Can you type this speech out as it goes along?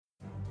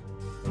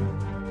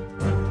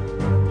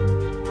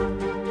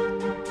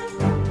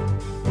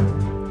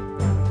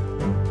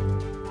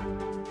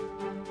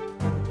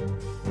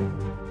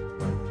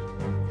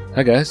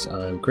Hi guys,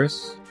 I'm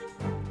Chris.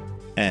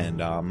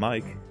 And I'm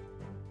Mike.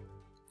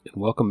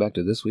 And welcome back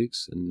to this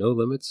week's No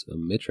Limits, a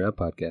Mid-Trap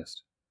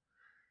podcast.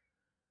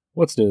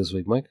 What's new this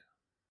week, Mike?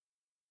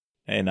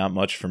 Hey, not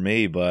much for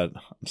me, but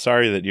I'm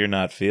sorry that you're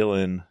not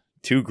feeling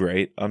too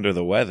great under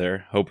the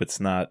weather. Hope it's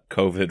not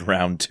COVID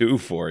round 2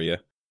 for you.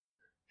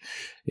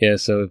 Yeah,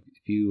 so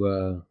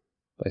if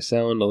I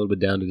sound a little bit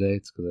down today,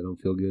 it's because I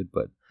don't feel good,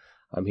 but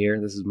I'm here.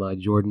 This is my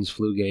Jordan's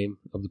flu game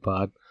of the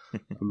pod.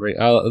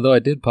 Although I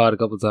did pod a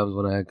couple of times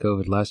when I had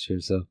COVID last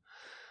year, so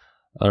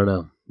I don't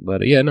know.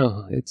 But yeah,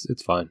 no, it's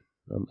fine.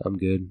 I'm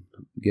good.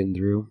 I'm getting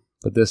through.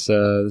 But this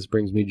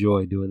brings me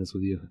joy doing this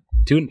with you.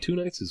 Two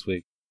nights this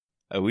week.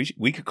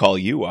 We could call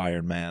you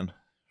Iron Man.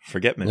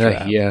 Forget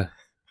Mid-Trap. Yeah.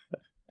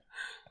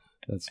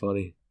 That's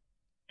funny.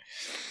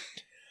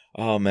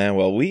 Oh man,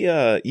 well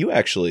you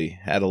actually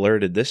had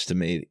alerted this to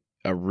me.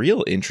 A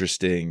real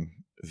interesting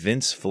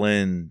Vince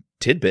Flynn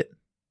tidbit.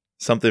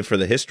 Something for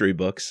the history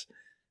books.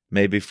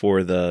 Maybe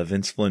for the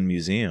Vince Flynn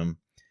Museum.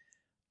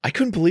 I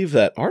couldn't believe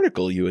that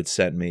article you had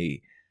sent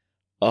me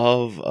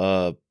of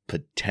a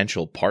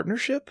potential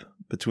partnership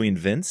between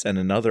Vince and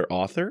another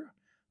author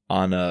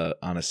on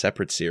a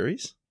separate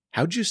series.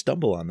 How'd you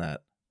stumble on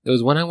that? It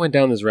was when I went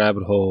down this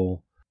rabbit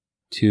hole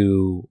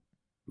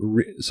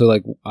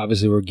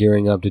obviously we're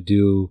gearing up to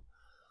do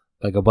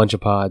like a bunch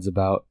of pods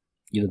about,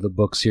 the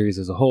book series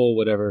as a whole,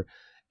 whatever.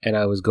 And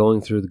I was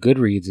going through the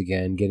Goodreads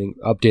again,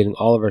 updating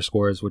all of our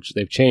scores, which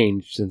they've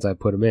changed since I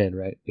put them in,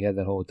 right? We had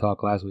that whole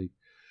talk last week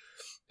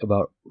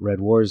about Red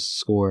War's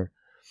score.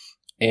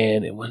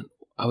 And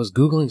I was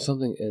Googling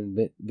something and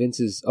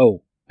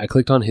I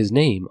clicked on his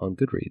name on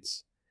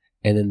Goodreads.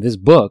 And then this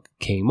book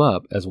came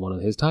up as one of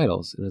his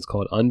titles, and it's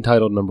called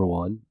Untitled Number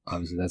 1.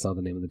 Obviously, that's not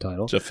the name of the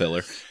title. It's a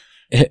filler.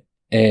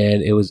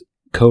 And it was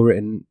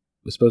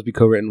supposed to be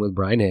co-written with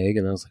Brian Haig,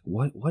 and I was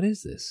like, what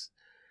is this?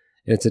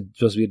 And it's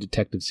supposed to be a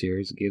detective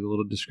series. It gave a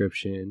little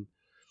description,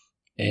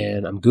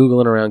 and I'm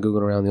Googling around.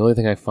 The only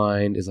thing I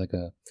find is like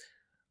a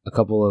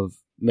couple of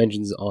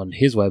mentions on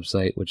his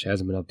website, which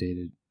hasn't been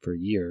updated for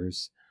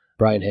years,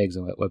 Brian Haig's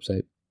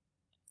website,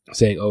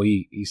 saying,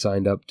 he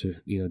signed up to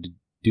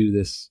do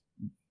this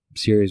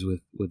series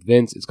with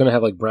Vince. It's going to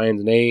have like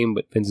Brian's name,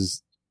 but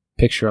Vince's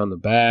picture on the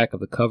back of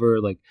the cover.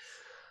 Like,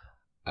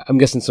 I'm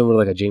guessing somewhere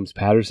like a James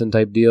Patterson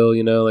type deal,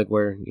 like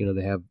where,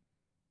 they have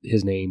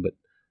his name, but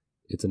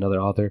it's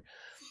another author.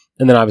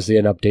 And then obviously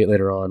an update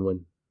later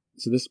on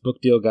so this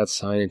book deal got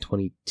signed in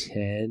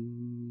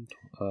 2010.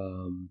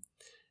 And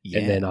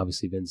then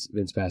obviously Vince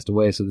passed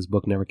away, so this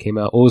book never came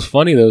out. What was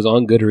funny though is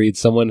on Goodreads,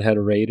 someone had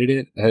rated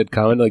it, had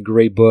commented like,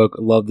 great book,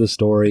 love the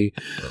story.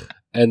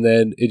 And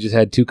then it just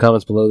had 2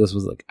 comments below this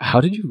was like,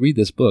 how did you read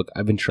this book?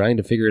 I've been trying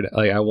to figure it out.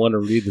 Like, I want to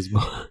read this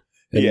book.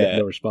 And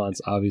no response,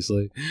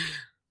 obviously.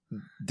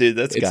 Dude,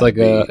 it's like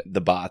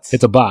the bots.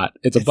 It's a bot.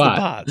 It's a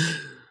bot. The bots.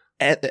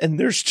 And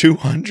there's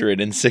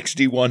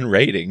 261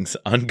 ratings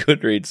on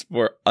Goodreads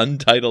for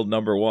Untitled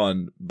Number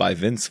 1 by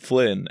Vince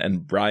Flynn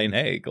and Brian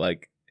Haig.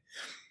 Like,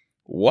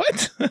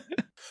 what?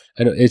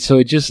 I know. So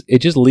it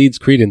just leads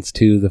credence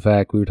to the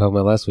fact we were talking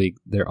about last week.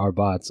 There are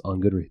bots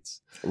on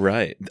Goodreads.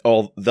 Right.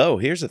 Although,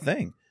 here's the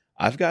thing.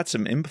 I've got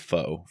some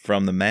info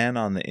from the man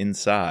on the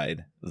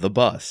inside, the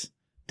Bus,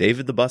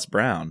 David the Bus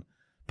Brown,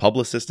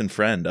 publicist and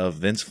friend of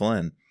Vince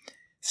Flynn,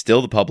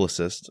 still the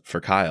publicist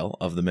for Kyle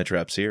of the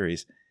Mid-Trap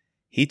series.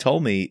 He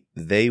told me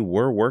they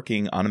were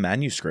working on a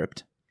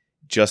manuscript.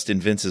 Just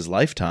in Vince's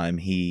lifetime,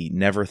 he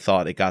never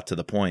thought it got to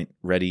the point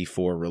ready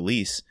for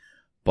release.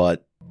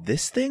 But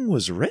this thing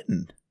was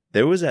written.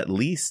 There was at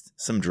least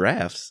some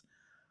drafts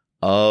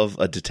of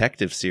a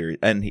detective series.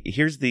 And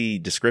here's the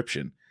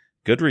description.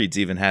 Goodreads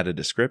even had a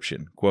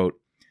description. Quote,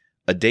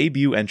 a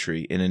debut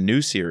entry in a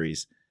new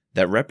series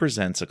that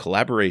represents a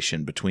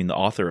collaboration between the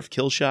author of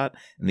Killshot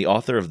and the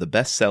author of the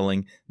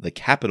best-selling The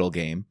Capital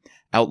Game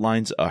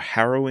outlines a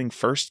harrowing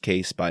first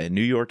case by a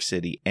New York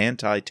City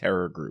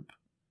anti-terror group.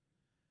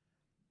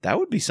 That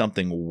would be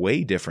something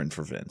way different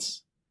for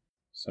Vince.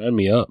 Sign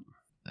me up.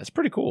 That's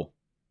pretty cool.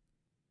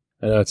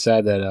 I know it's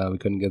sad that we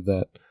couldn't get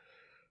that.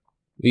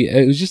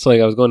 It was just like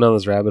I was going down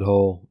this rabbit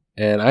hole,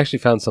 and I actually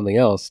found something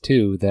else,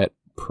 too, that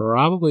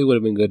probably would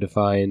have been good to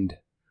find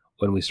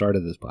when we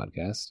started this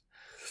podcast.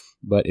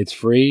 But it's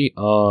free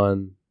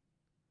on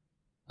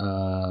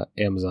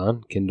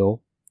Amazon,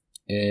 Kindle,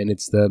 and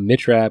it's the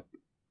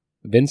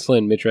Vince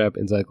Flynn Mid-Trap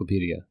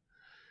Encyclopedia.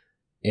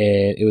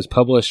 And it was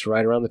published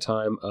right around the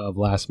time of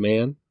Last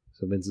Man,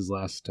 so Vince's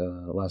last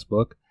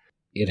book.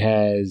 It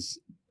has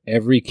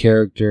every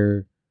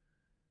character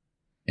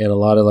and a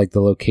lot of like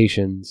the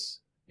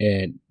locations,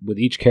 and with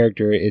each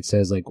character it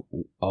says like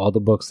all the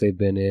books they've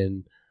been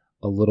in,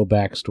 a little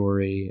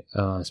backstory,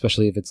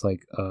 especially if it's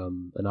like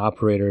an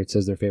operator, it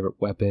says their favorite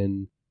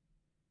weapon.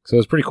 So it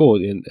was pretty cool,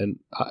 and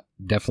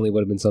definitely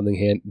would have been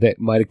something that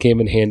might have came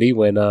in handy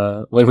when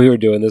we were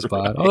doing this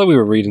pod, although we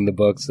were reading the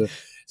books. So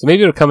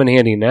maybe it'll come in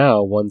handy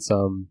now once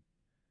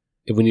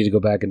if we need to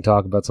go back and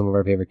talk about some of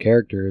our favorite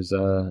characters,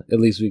 at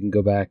least we can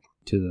go back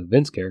to the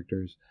Vince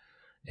characters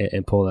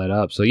and pull that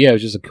up. So yeah, it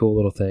was just a cool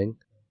little thing.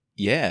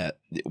 Yeah,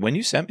 when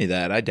you sent me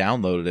that, I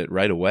downloaded it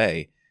right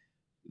away.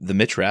 The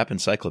Mitch Rapp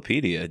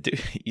Encyclopedia.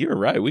 Dude, you're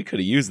right. We could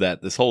have used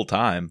that this whole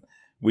time.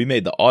 We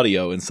made the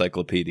audio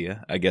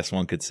encyclopedia, I guess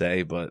one could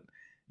say. But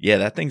yeah,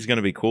 that thing's going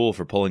to be cool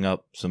for pulling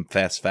up some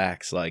fast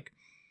facts. Like,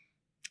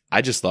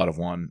 I just thought of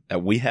one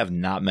that we have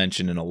not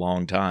mentioned in a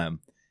long time.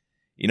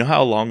 You know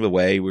how along the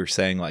way we were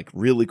saying like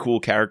really cool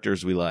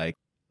characters we like,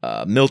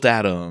 Milt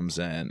Adams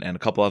and a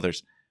couple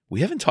others.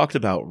 We haven't talked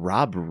about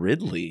Rob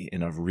Ridley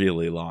in a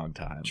really long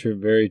time. True,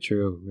 very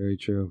true, very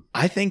true.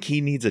 I think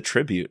he needs a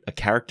tribute, a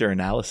character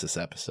analysis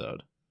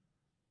episode.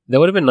 That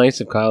would have been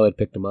nice if Kyle had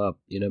picked him up,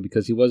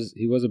 because he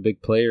was a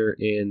big player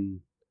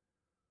in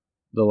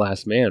The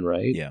Last Man,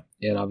 right? Yeah,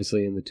 and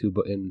obviously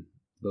in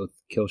both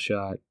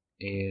Killshot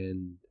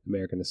and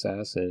American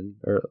Assassin,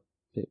 or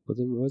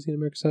was he an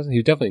American Assassin? He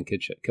was definitely in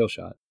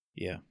Killshot.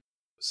 Yeah.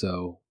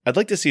 So I'd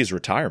like to see his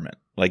retirement.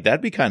 Like,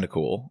 that'd be kind of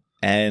cool.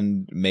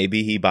 And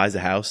maybe he buys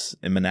a house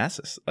in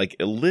Manassas. Like,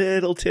 a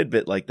little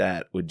tidbit like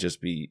that would just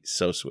be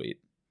so sweet.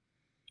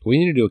 We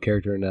need to do a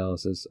character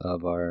analysis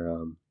of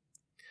our.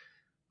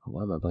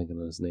 Why am I blanking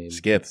on his name?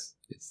 Skip.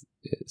 It's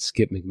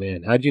Skip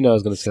McMahon. How'd you know I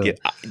was going to say Skip.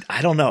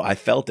 I don't know. I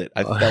felt it.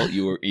 I felt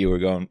you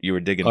were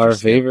digging. Our for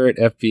Skip. favorite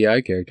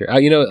FBI character.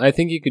 I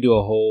think you could do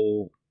a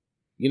whole.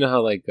 You know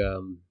how like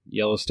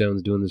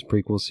Yellowstone's doing this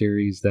prequel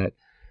series that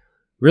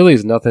really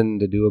has nothing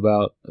to do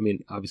about. I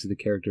mean, obviously the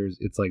characters.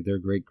 It's like their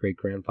great great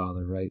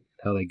grandfather, right?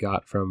 How they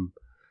got from,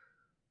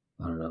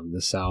 I don't know,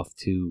 the South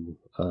to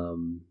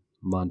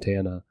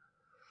Montana.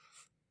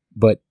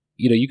 But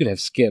you could have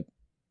Skip.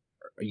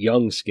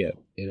 Young Skip,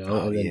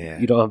 and then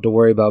you don't have to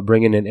worry about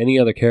bringing in any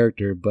other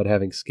character but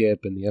having Skip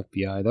and the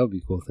FBI. That would be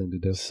a cool thing to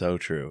do. So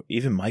true.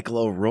 Even Michael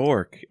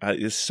O'Rourke.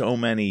 There's so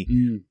many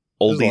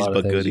oldies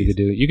but goodies.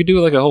 You could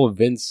do like a whole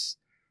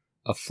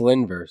a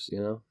Flynn verse,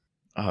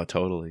 Oh,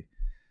 totally.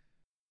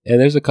 And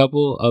there's a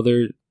couple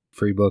other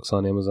free books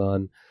on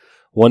Amazon.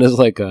 One is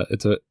like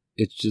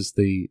it's just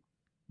the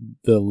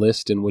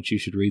list in which you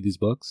should read these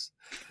books.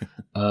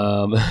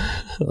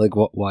 Like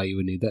why you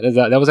would need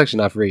that. That was actually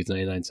not free. It's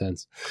 99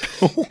 cents.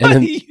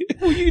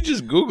 You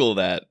just Google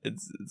that.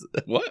 It's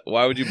what?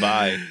 Why would you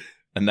buy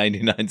a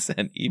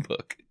 99-cent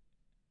ebook?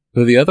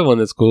 Well, the other one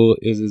that's cool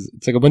is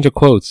it's like a bunch of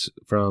quotes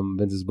from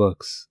Vince's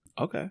books.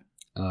 Okay.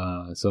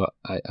 So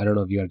I don't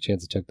know if you got a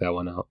chance to check that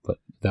one out, but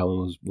that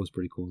one was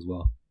pretty cool as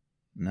well.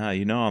 Nah,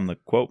 I'm the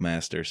quote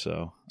master,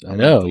 so I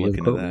know you're the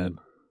quote man.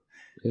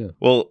 Yeah.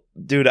 Well,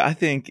 dude, I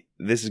think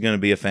this is going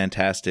to be a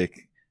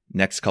fantastic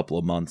next couple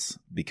of months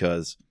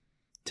because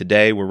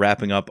today we're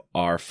wrapping up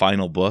our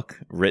final book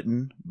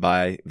written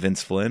by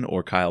Vince Flynn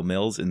or Kyle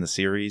Mills in the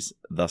series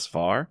thus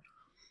far.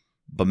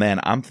 But man,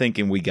 I'm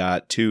thinking we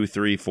got 2,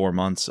 3, 4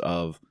 months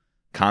of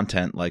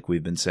content, like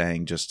we've been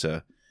saying, just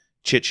to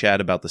chit chat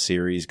about the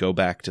series, go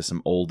back to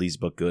some oldies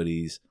but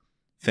goodies,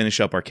 finish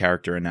up our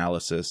character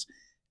analysis,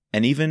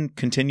 and even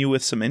continue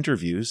with some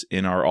interviews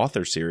in our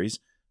author series,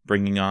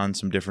 bringing on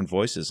some different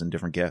voices and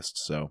different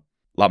guests. So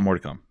a lot more to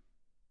come.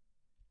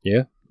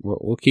 Yeah.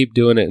 We'll keep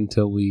doing it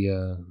until we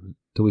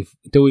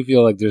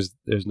feel like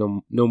there's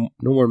no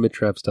more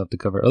Mitch-Rapp stuff to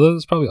cover. Although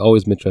there's probably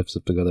always Mitch-Rapp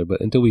stuff together, but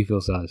until we feel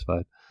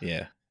satisfied.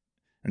 Yeah,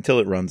 until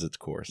it runs its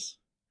course.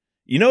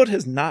 You know, it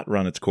has not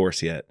run its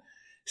course yet.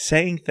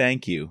 Saying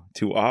thank you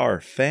to our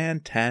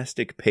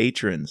fantastic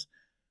patrons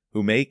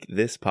who make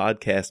this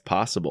podcast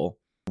possible.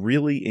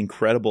 Really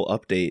incredible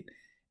update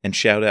and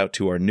shout out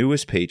to our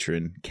newest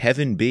patron,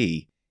 Kevin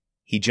B.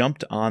 He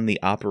jumped on the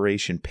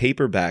Operation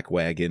Paperback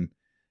wagon,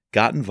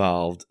 got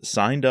involved,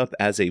 signed up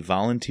as a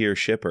volunteer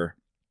shipper,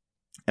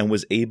 and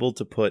was able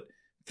to put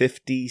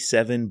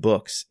 57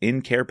 books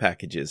in care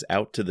packages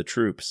out to the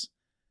troops.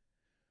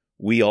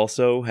 We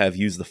also have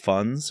used the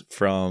funds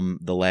from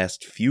the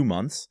last few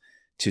months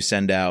to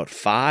send out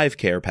 5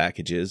 care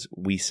packages.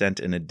 We sent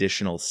an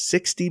additional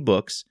 60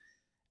 books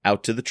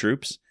out to the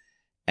troops,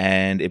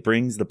 and it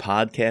brings the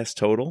podcast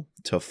total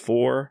to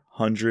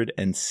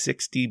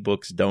 460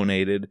 books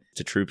donated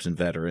to troops and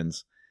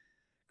veterans.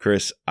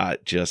 Chris,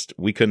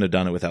 we couldn't have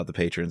done it without the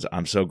patrons.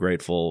 I'm so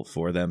grateful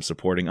for them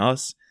supporting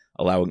us,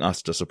 allowing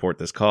us to support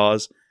this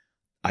cause.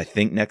 I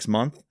think next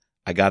month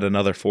I got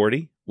another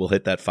 40. We'll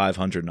hit that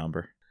 500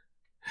 number.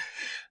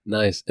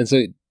 Nice. And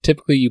so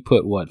typically you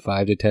put,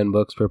 5 to 10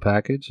 books per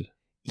package?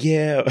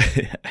 Yeah.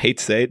 I hate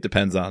to say it.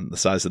 Depends on the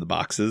size of the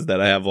boxes that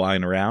I have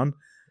lying around.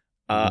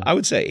 I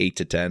would say 8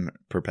 to 10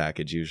 per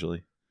package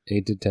usually.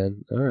 8 to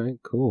 10. All right,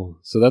 cool.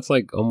 So that's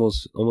like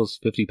almost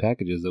 50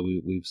 packages that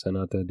we've sent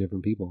out to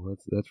different people.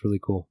 That's really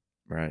cool.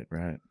 Right.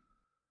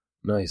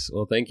 Nice.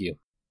 Well, thank you.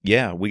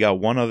 Yeah, we got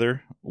one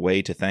other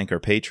way to thank our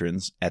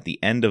patrons at the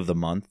end of the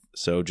month.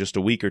 So just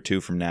a week or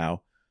two from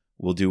now,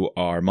 we'll do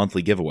our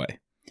monthly giveaway.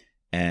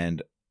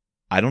 And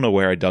I don't know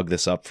where I dug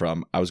this up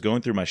from. I was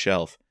going through my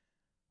shelf.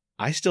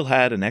 I still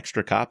had an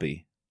extra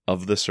copy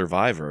of The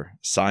Survivor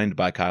signed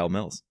by Kyle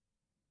Mills.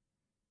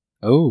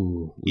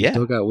 Oh,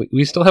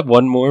 we still have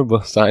one more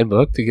signed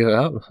book to give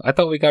out. I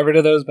thought we got rid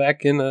of those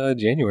back in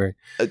January.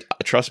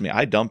 Trust me,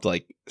 I dumped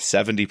like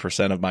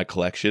 70% of my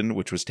collection,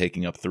 which was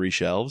taking up 3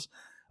 shelves.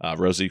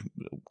 Rosie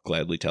will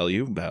gladly tell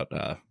you about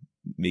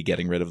me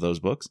getting rid of those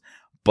books.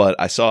 But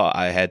I saw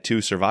I had 2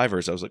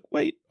 survivors. I was like,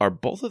 wait, are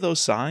both of those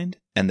signed?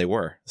 And they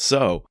were.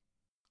 So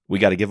we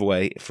got a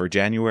giveaway for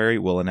January.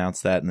 We'll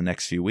announce that in the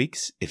next few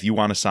weeks. If you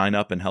want to sign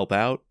up and help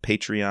out,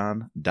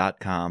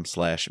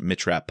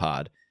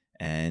 patreon.com/MitchRapPod.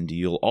 And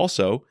you'll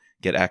also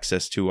get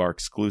access to our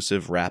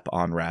exclusive Rap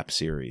on Rap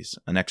series,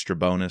 an extra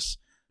bonus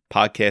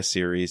podcast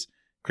series.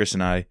 Chris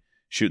and I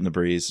shooting the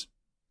breeze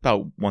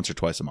about once or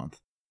twice a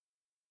month.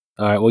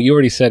 All right. Well, you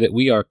already said it.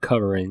 We are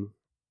covering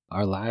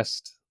our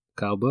last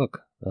Kyle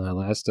book,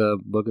 last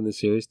book in the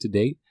series to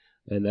date,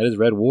 and that is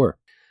Red War.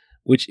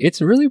 Which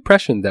it's really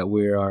prescient that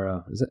we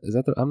are. Is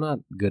that I'm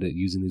not good at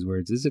using these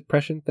words. Is it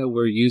prescient that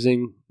we're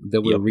reading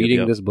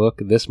this book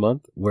this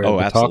month, where the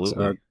absolutely.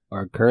 talks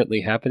are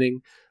currently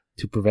happening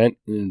to prevent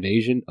an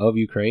invasion of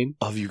Ukraine?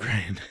 Of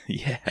Ukraine,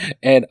 yeah.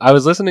 And I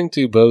was listening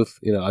to both.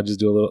 I'll just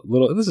do a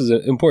little. This is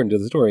important to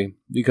the story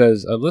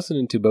because I'm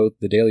listening to both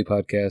the Daily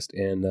Podcast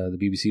and the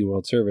BBC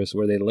World Service,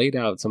 where they laid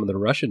out some of the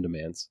Russian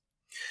demands.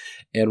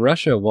 And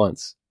Russia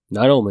wants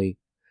not only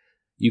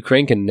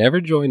Ukraine can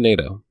never join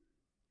NATO,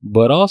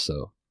 but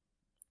also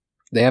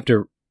they have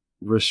to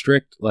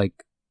restrict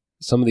like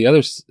some of the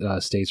other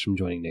states from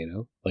joining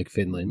NATO, like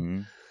Finland,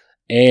 Mm-hmm.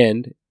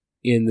 and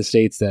in the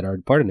states that are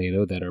part of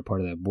NATO, that are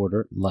part of that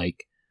border,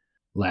 like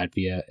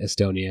Latvia,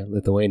 Estonia,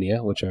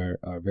 Lithuania, which are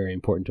very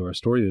important to our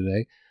story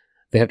today.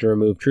 They have to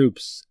remove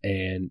troops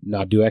and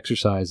not do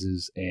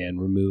exercises and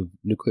remove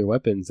nuclear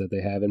weapons that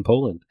they have in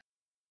Poland.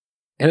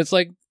 And it's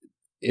like,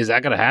 is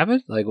that going to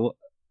happen? Like,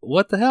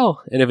 what the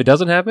hell? And if it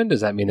doesn't happen, does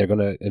that mean they're going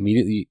to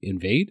immediately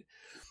invade?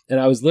 And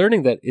I was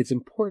learning that it's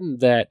important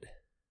that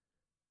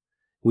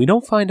we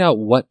don't find out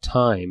what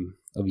time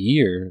of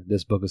year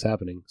this book is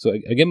happening. So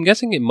again, I'm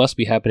guessing it must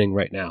be happening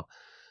right now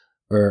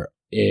or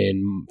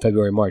in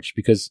February, March,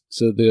 because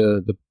so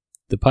the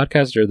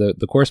podcaster,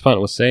 the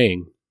correspondent was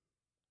saying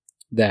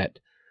that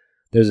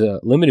there's a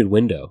limited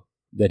window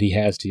that he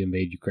has to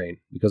invade Ukraine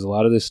because a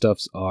lot of this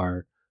stuffs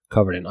are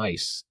covered in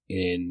ice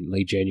in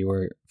late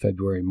January,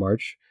 February,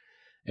 March.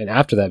 And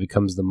after that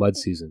becomes the mud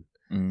season.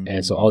 Mm-hmm.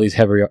 And so all these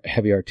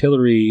heavy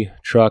artillery,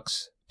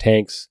 trucks,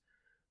 tanks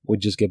would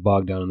just get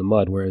bogged down in the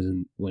mud. Whereas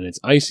when it's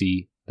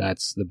icy,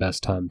 that's the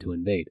best time to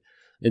invade.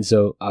 And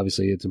so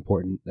obviously it's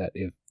important that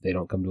if they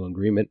don't come to an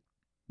agreement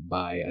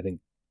by, I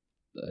think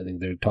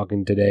they're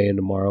talking today and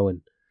tomorrow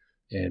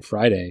and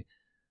Friday,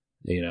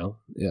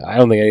 I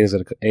don't think anything's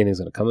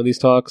going to come of these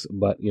talks,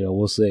 but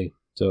we'll see.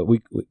 So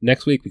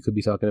next week we could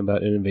be talking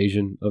about an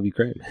invasion of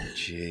Ukraine.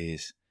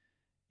 Jeez.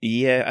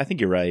 Yeah, I think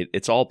you're right.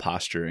 It's all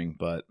posturing,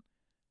 but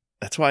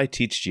that's why I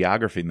teach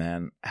geography,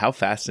 man. How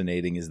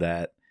fascinating is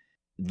that?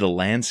 The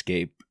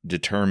landscape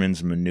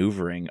determines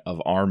maneuvering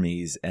of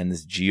armies and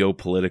this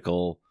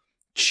geopolitical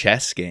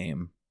chess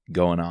game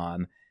going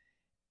on.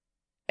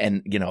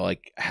 And,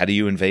 like, how do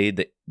you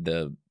invade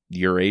the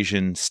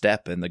Eurasian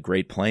steppe and the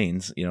Great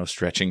Plains,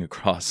 stretching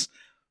across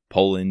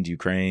Poland,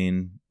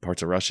 Ukraine,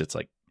 parts of Russia? It's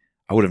like,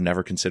 I would have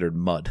never considered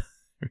mud,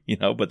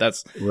 but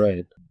that's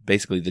right.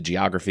 Basically the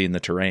geography and the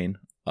terrain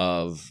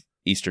of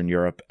Eastern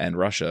Europe and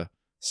Russia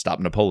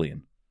stopped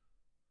Napoleon,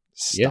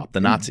 stopped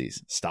the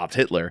Nazis, stopped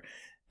Hitler,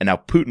 and now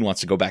Putin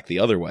wants to go back the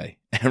other way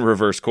and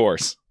reverse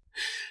course.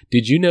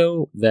 Did you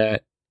know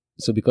that,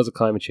 so because of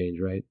climate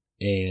change, right,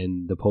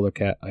 and the polar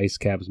ice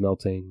caps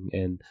melting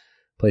and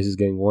places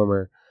getting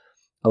warmer,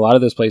 a lot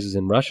of those places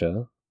in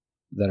Russia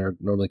that are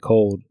normally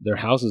cold, their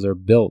houses are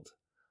built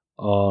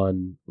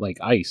on like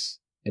ice.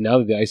 And now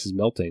that the ice is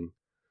melting,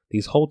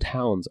 these whole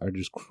towns are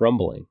just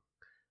crumbling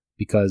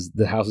because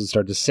the houses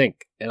start to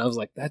sink. And I was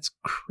like, that's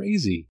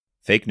crazy.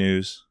 Fake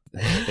news.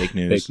 Fake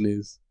news. Fake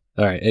news.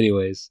 All right.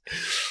 Anyways,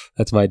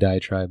 that's my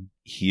diatribe.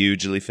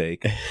 Hugely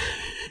fake.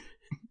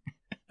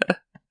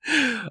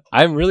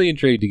 I'm really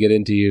intrigued to get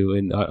into you.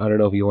 And I don't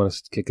know if you want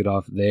to kick it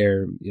off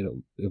there.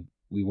 If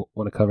we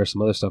want to cover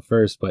some other stuff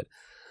first. But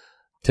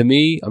to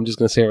me, I'm just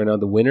going to say right now,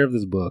 the winner of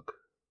this book,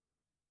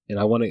 and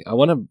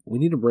we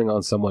need to bring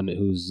on someone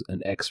who's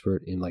an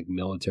expert in like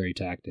military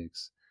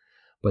tactics.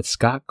 But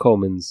Scott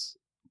Coleman's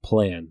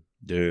plan,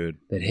 dude,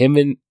 that him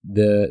and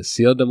the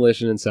SEAL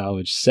Demolition and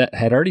Salvage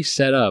had already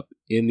set up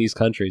in these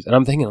countries. And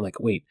I'm thinking, like,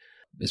 wait,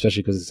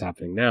 especially because it's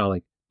happening now,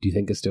 like, do you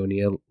think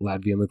Estonia,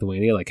 Latvia, and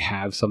Lithuania like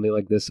have something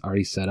like this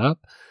already set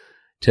up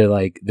to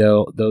like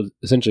they'll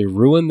essentially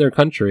ruin their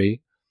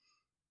country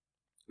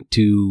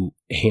to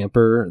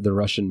hamper the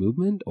Russian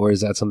movement, or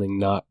is that something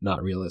not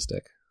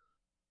realistic?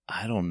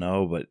 I don't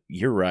know, but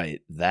you're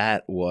right.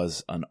 That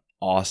was an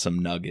awesome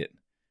nugget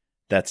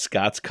that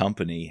Scott's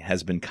company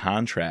has been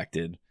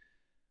contracted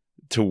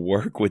to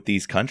work with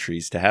these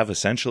countries to have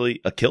essentially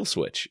a kill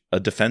switch, a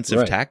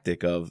defensive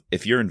tactic of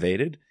if you're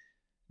invaded,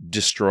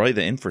 destroy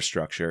the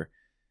infrastructure,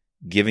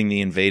 giving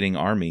the invading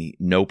army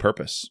no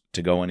purpose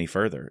to go any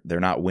further. They're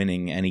not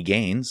winning any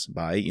gains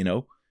by,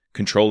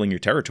 controlling your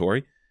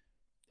territory.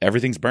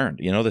 Everything's burned,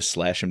 the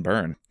slash and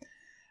burn.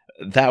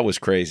 That was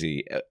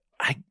crazy.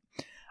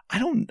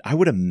 I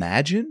would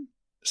imagine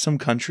some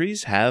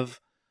countries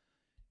have,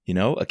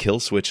 a kill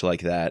switch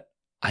like that.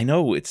 I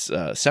know it's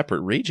a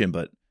separate region,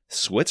 but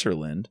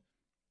Switzerland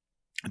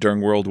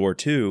during World War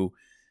II,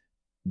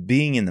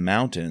 being in the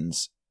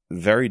mountains,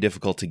 very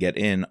difficult to get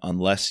in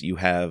unless you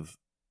have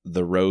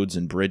the roads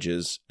and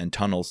bridges and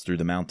tunnels through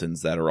the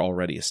mountains that are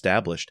already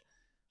established.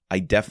 I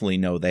definitely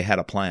know they had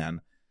a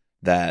plan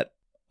that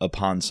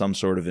upon some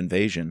sort of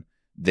invasion,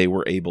 they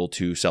were able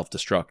to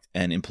self-destruct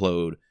and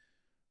implode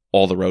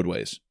all the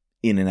roadways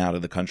in and out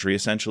of the country,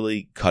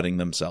 essentially cutting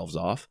themselves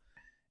off.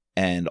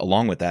 And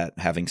along with that,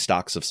 having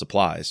stocks of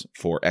supplies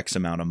for X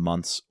amount of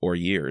months or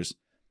years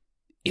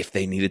if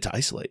they needed to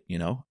isolate, you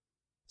know?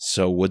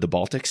 So would the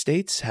Baltic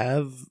states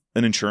have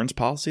an insurance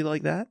policy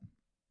like that?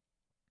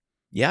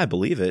 Yeah, I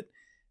believe it.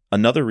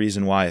 Another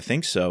reason why I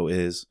think so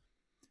is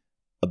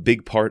a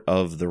big part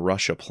of the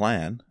Russia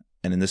plan,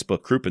 and in this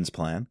book, Krupin's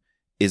plan,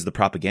 is the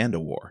propaganda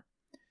war.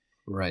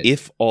 Right.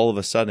 If all of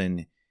a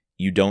sudden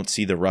you don't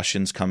see the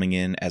Russians coming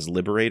in as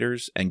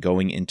liberators and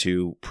going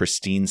into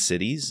pristine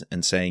cities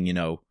and saying, you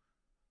know,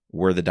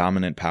 we're the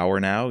dominant power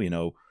now, you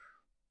know,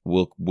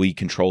 we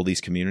control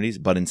these communities,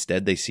 but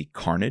instead they see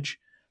carnage,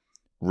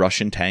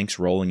 Russian tanks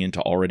rolling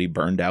into already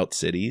burned out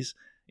cities,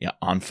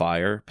 on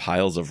fire,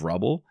 piles of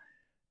rubble,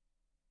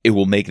 it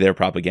will make their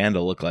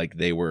propaganda look like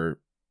they were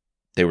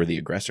the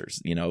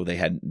aggressors. You know, they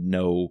had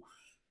no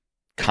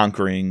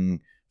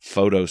conquering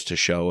photos to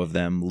show of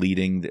them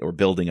leading or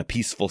building a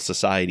peaceful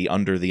society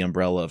under the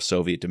umbrella of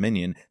Soviet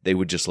dominion. They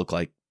would just look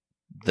like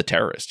the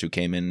terrorists who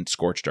came in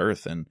scorched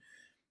earth and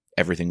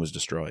everything was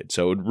destroyed.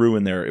 So it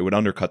would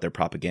undercut their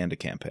propaganda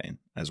campaign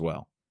as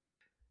well.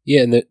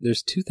 Yeah, and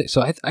there's two things.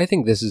 So I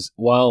think this is,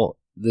 while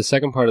the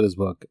second part of this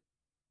book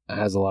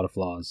has a lot of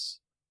flaws,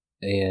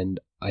 and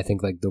I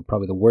think like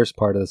probably the worst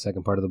part of the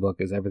second part of the book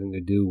is everything to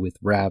do with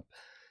Rapp,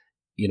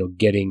 you know,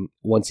 getting,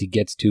 once he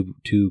gets to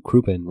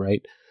Krupin,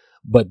 right?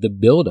 But the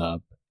build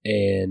up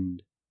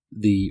and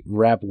the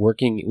Rapp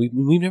working, we've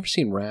never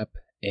seen Rapp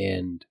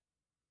and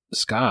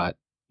Scott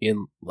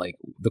in like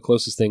the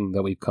closest thing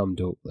that we've come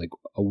to like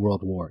a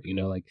world war, you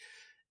know, like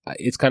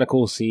it's kind of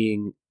cool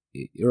seeing.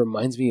 It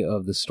reminds me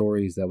of the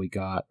stories that we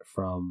got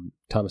from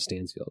Thomas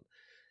Stansfield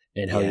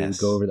and how he would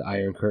go over the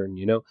Iron Curtain,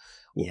 you know.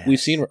 Yes. We've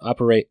seen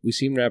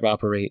Rapp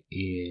operate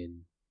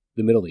in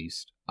the Middle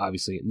East,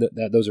 obviously.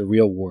 Those are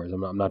real wars.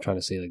 I'm not trying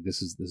to say like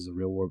this is a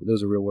real war, but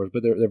those are real wars,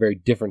 but they're very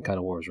different kind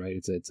of wars, right?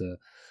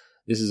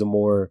 This is a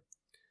more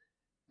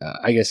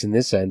I guess in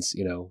this sense,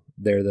 you know,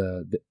 they're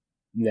the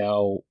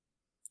now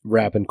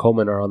Rapp and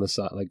Coleman are on the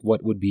side, like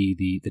what would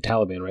be the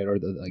Taliban, right? Or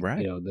the, like,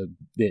 right. You know,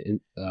 the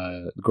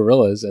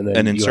guerrillas, and then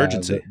an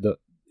insurgency,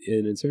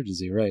 an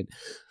insurgency, right?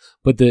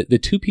 But the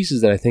two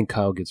pieces that I think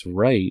Kyle gets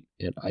right,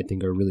 and I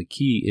think are really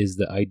key, is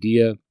the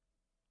idea.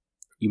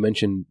 You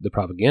mentioned the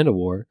propaganda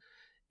war,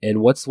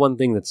 and what's one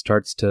thing that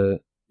starts to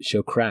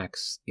show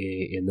cracks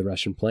in the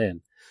Russian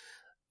plan?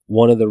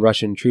 One of the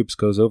Russian troops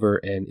goes over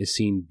and is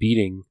seen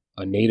beating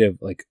a native,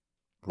 like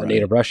a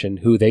native Russian,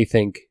 who they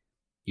think,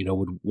 you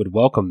know, would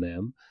welcome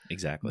them.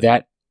 Exactly.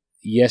 That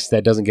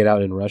doesn't get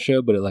out in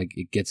Russia, but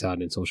it gets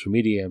out in social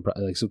media, and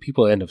like, so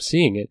people end up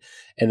seeing it,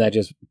 and that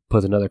just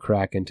puts another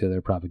crack into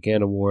their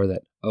propaganda war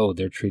that, oh,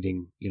 they're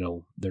treating, you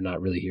know, they're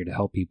not really here to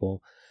help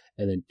people.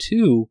 And then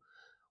two,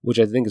 which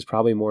I think is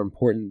probably more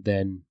important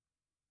than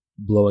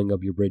blowing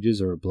up your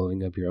bridges or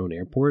blowing up your own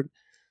airport,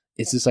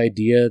 it's this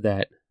idea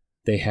that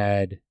they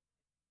had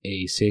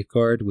a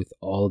safeguard with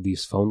all of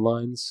these phone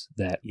lines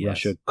that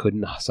Russia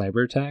couldn't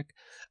cyber attack.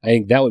 I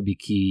think that would be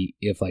key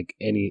if like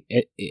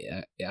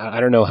I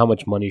don't know how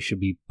much money should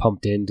be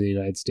pumped into the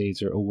United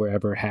States or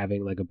wherever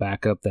having like a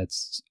backup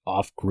that's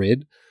off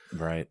grid.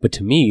 Right. But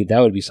to me, that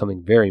would be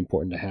something very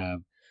important to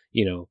have.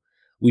 You know,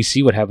 we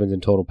see what happens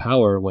in Total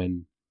Power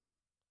when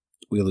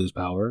we lose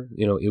power.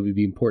 You know, it would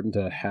be important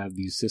to have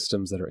these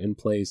systems that are in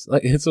place.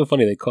 Like, it's so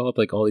funny. They call up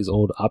like all these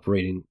old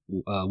operating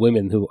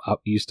women who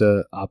used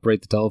to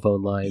operate the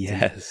telephone lines.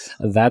 Yes.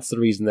 And that's the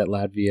reason that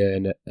Latvia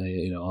and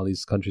you know, all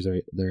these countries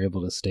they're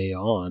able to stay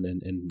on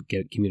and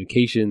get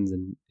communications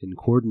and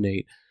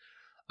coordinate.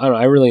 I don't know.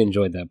 I really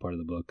enjoyed that part of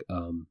the book.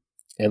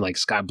 And like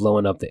Scott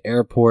blowing up the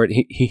airport.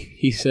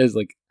 He says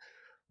like,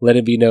 let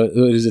it be known.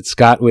 Is it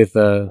Scott with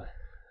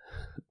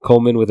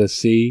Coleman with a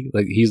C?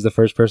 Like he's the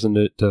first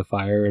person to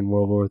fire in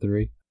World War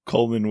III.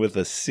 Coleman with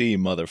a C,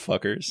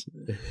 motherfuckers.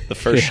 The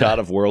first shot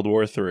of World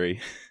War III.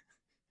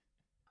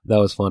 That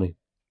was funny.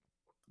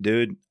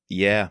 Dude,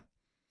 yeah.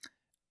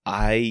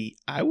 I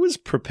was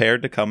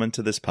prepared to come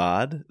into this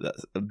pod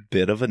a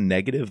bit of a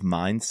negative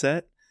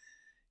mindset,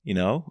 you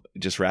know,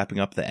 just wrapping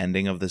up the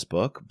ending of this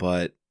book,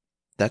 but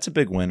that's a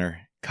big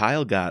winner.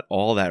 Kyle got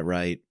all that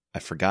right. I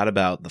forgot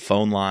about the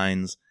phone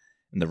lines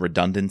and the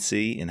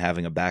redundancy in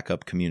having a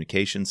backup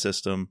communication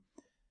system.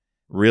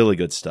 Really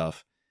good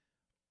stuff,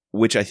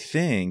 which I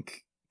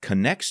think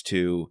connects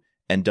to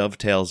and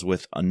dovetails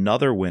with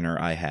another winner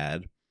I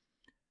had.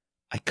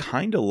 I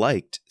kind of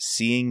liked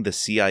seeing the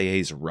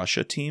CIA's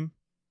Russia team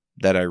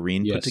that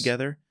Irene put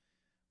together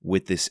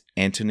with this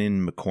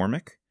Antonin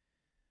McCormick.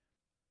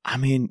 I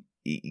mean,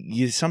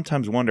 you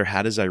sometimes wonder,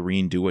 how does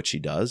Irene do what she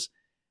does?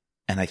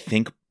 And I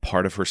think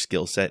part of her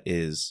skill set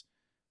is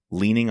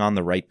leaning on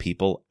the right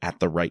people at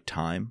the right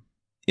time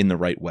in the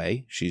right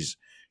way. She's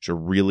a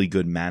really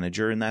good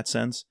manager in that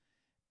sense.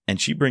 And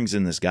she brings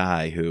in this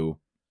guy who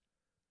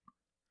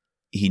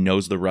he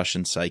knows the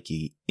Russian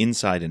psyche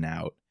inside and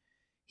out.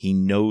 He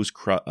knows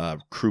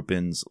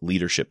Krupin's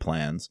leadership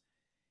plans.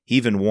 He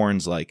even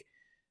warns, like,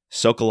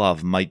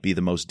 Sokolov might be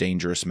the most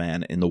dangerous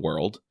man in the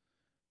world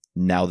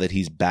now that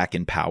he's back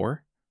in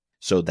power.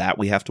 So that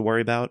we have to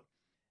worry about.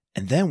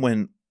 And then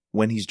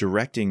when he's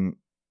directing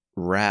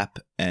Rapp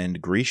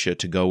and Grisha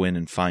to go in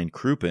and find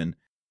Krupin,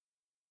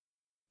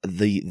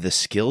 the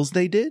skills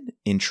they did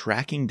in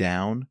tracking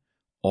down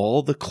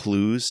all the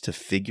clues to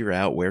figure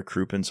out where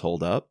Krupin's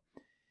holed up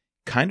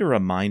kind of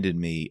reminded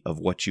me of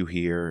what you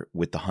hear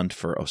with the hunt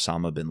for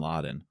Osama bin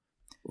Laden.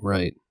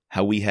 Right.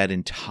 How we had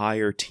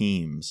entire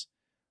teams,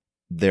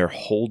 their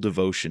whole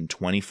devotion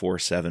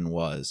 24/7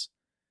 was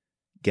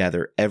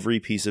gather every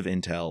piece of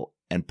intel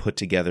and put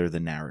together the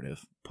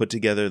narrative, put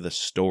together the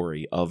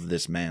story of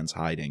this man's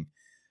hiding.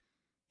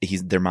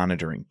 They're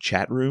monitoring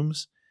chat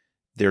rooms.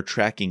 They're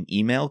tracking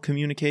email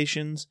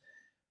communications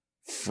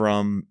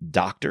from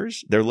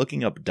doctors. They're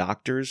looking up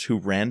doctors who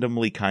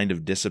randomly kind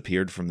of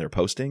disappeared from their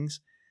postings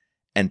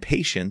and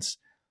patients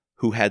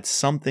who had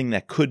something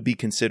that could be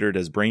considered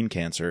as brain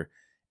cancer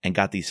and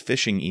got these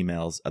phishing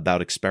emails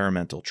about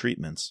experimental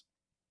treatments.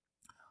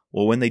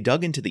 Well, when they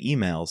dug into the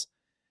emails,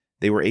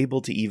 they were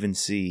able to even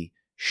see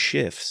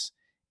shifts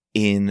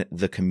in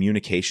the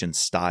communication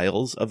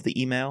styles of the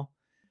email.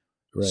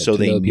 Right. So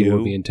they knew people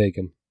were being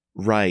taken.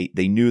 Right.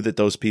 They knew that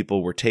those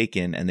people were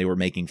taken and they were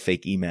making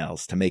fake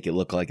emails to make it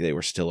look like they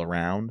were still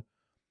around.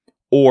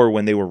 Or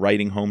when they were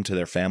writing home to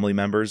their family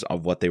members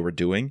of what they were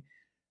doing,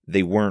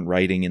 they weren't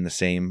writing in the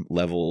same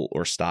level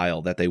or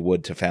style that they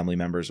would to family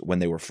members when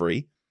they were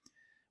free,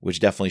 which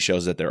definitely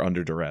shows that they're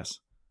under duress.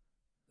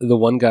 The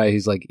one guy,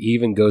 he's like, he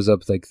even goes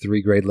up like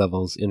 3 grade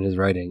levels in his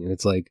writing. And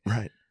it's like,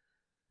 right.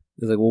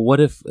 It's like, well, what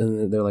if,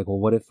 and they're like, well,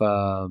 what if,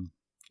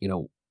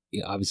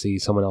 obviously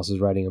someone else is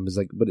writing them. It's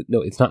like, but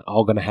no, it's not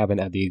all going to happen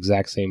at the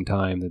exact same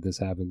time that this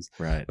happens.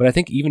 Right. But I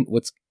think even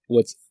what's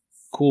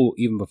cool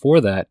even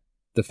before that,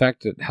 the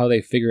fact that how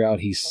they figure out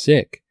he's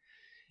sick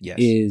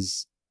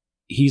is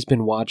he's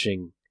been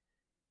watching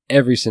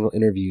every single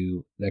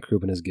interview that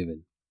Krupin has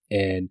given.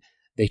 And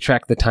they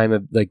track the time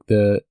of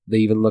they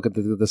even look at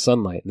the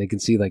sunlight and they can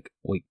see like,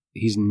 wait,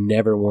 he's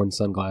never worn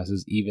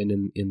sunglasses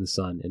even in the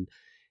sun. And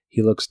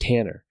he looks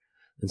tanner.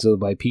 And so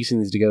by piecing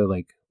these together,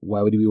 like,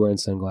 why would he be wearing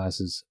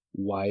sunglasses?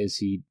 Why is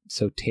he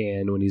so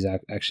tan when he's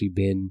actually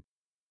been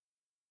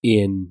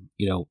in,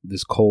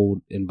 this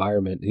cold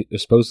environment,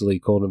 supposedly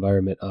cold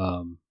environment,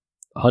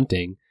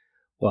 hunting?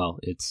 Well,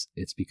 it's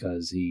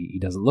because he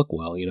doesn't look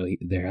well.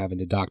 They're having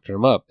to doctor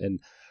him up. And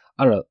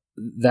I don't know,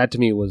 that to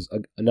me was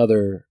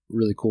another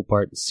really cool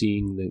part,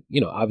 seeing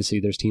that,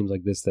 obviously there's teams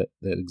like this that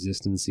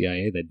exist in the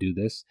CIA that do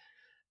this.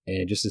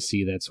 And just to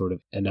see that sort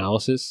of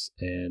analysis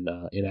and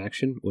in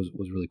action was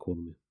really cool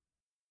to me.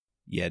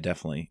 Yeah,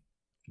 definitely.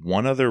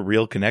 One other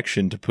real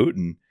connection to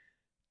Putin,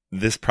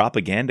 this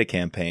propaganda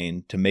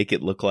campaign to make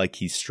it look like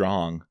he's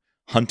strong,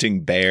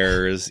 hunting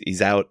bears.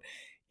 He's out,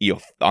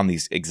 on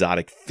these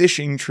exotic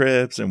fishing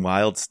trips and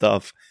wild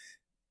stuff.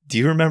 Do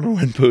you remember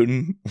when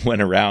Putin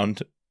went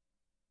around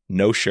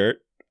no shirt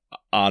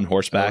on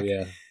horseback? Oh,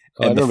 yeah.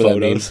 And I remember the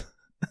photos.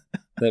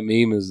 That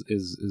meme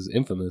is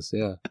infamous.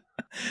 Yeah.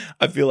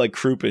 I feel like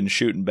Krupin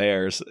shooting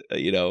bears,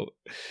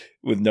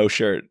 with no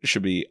shirt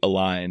should be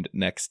aligned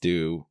next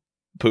to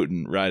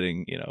Putin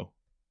riding,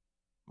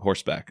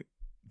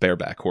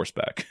 bareback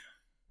horseback.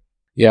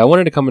 Yeah, I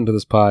wanted to come into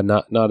this pod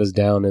not as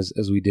down as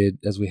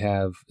we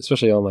have,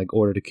 especially on like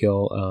Order to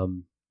Kill.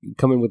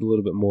 Come in with a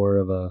little bit more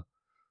of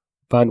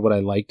find what I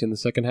liked in the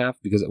second half,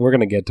 because we're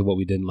gonna get to what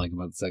we didn't like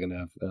about the second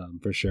half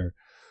for sure.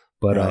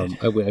 But right.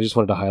 I just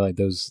wanted to highlight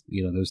those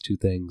those two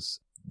things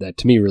that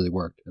to me really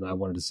worked, and I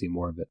wanted to see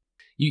more of it.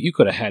 You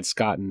could have had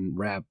Scott and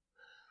Rapp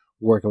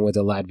working with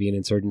the Latvian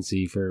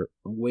insurgency for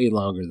way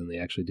longer than they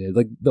actually did.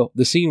 Like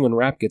the scene when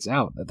Rapp gets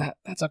out,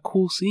 that's a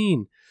cool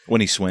scene. When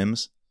he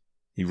swims,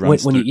 he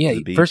runs through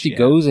the beach. First he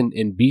goes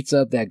and beats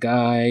up that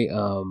guy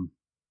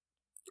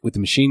with the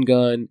machine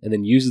gun, and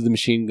then uses the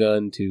machine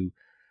gun to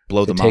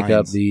blow the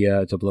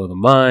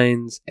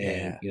mines.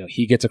 And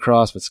he gets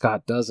across, but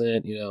Scott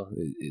doesn't.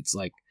 It's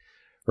like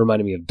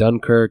reminded me of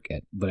Dunkirk,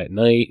 but at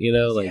night.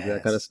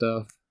 That kind of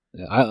stuff.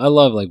 I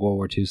love like World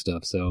War II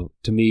stuff. So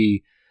to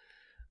me,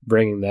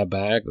 bringing that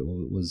back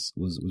was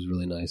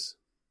really nice.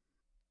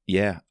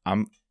 Yeah,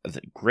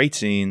 great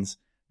scenes.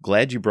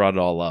 Glad you brought it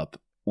all up.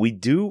 We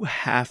do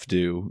have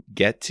to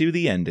get to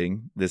the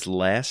ending, this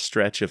last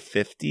stretch of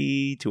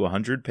 50 to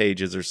 100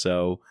 pages or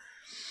so.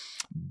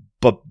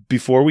 But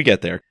before we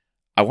get there,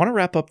 I want to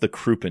wrap up the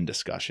Krupin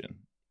discussion.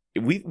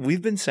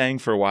 We've been saying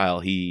for a while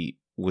he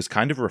was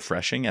kind of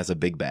refreshing as a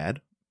big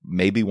bad,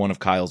 maybe one of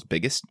Kyle's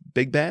biggest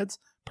big bads,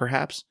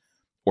 perhaps,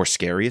 or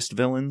scariest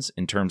villains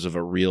in terms of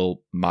a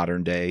real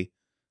modern day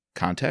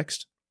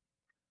context.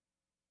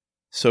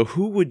 So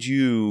who would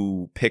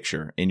you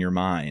picture in your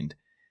mind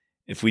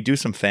if we do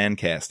some fan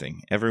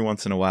casting? Every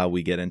once in a while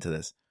we get into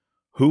this.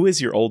 Who is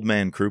your old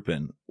man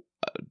Krupin?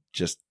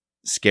 Just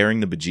scaring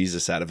the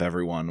bejesus out of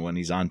everyone when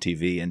he's on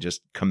TV and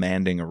just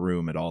commanding a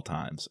room at all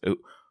times.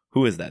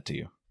 Who is that to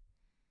you?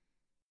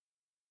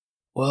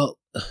 Well,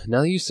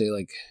 now that you say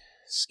like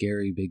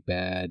scary big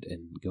bad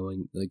and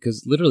going like,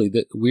 because literally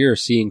we are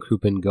seeing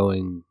Krupin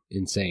going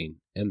insane,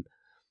 and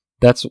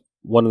that's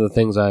one of the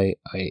things I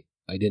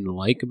didn't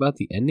like about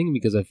the ending,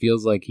 because I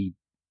feels like he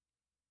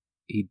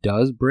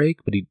does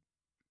break, but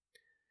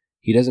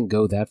he doesn't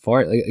go that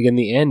far. Like in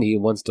the end, he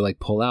wants to like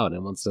pull out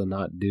and wants to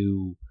not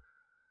do.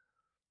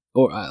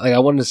 Or like I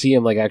wanted to see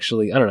him like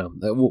actually. I don't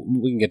know.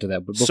 We can get to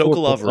that, but before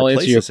I'll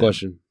answer your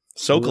question.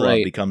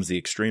 Sokolov becomes the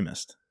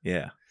extremist.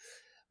 Yeah.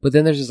 But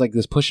then there's just like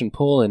this push and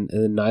pull, and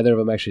then neither of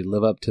them actually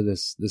live up to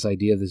this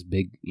idea of this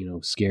big,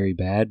 scary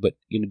bad. But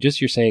just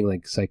you're saying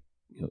like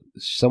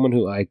someone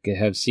who I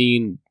have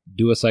seen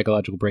do a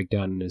psychological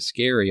breakdown and is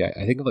scary.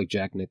 I think of like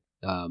Jack Nicholson,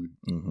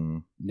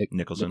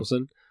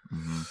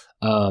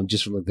 Mm-hmm.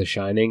 Just from like The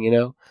Shining,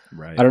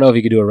 Right. I don't know if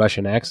he could do a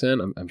Russian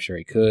accent. I'm sure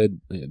he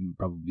could. It'd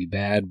probably be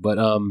bad, but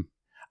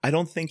I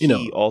don't think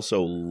he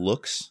also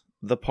looks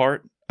the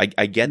part.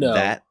 I get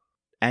that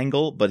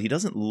angle, but he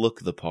doesn't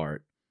look the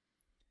part.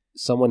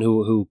 Someone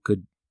who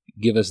could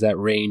give us that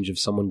range of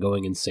someone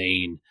going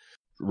insane.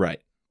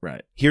 Right.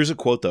 Here's a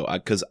quote, though,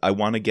 because I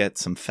want to get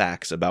some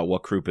facts about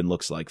what Krupin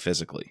looks like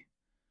physically.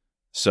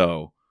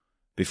 So,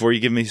 before you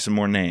give me some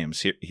more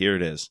names, here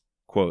it is.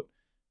 Quote,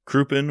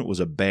 Krupin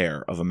was a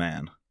bear of a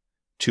man.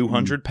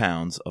 200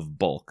 pounds of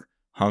bulk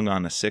hung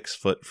on a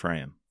 6-foot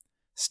frame.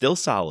 Still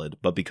solid,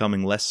 but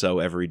becoming less so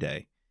every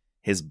day.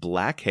 His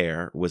black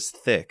hair was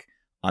thick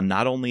on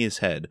not only his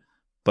head,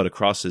 but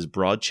across his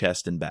broad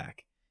chest and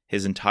back.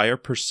 His entire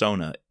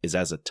persona is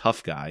as a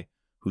tough guy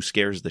who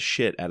scares the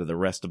shit out of the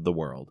rest of the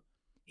world.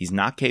 He's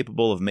not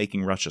capable of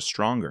making Russia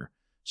stronger,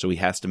 so he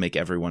has to make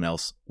everyone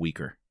else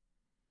weaker.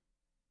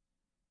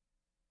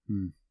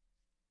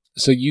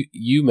 So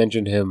you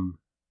mentioned him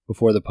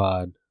before the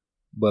pod,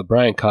 but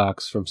Brian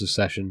Cox from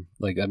Succession,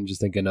 like I'm just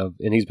thinking of,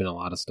 and he's been in a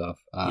lot of stuff.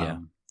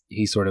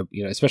 He sort of,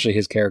 especially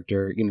his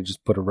character,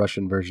 just put a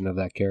Russian version of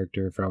that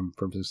character from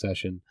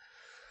Succession.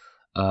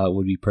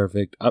 Would be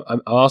perfect.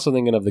 I'm also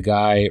thinking of the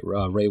guy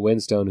Ray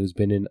Winstone, who's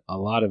been in a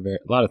lot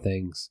of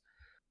things.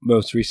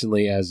 Most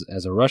recently, as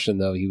a Russian,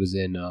 though, he was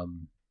in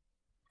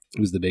he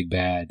was the big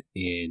bad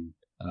in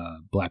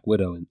Black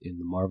Widow in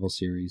the Marvel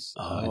series.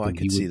 I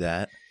could see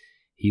that.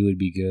 He would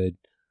be good.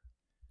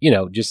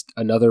 Just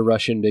another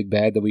Russian big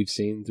bad that we've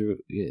seen through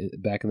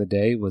back in the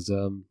day was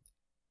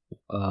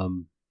I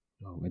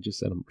just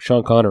said him,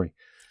 Sean Connery.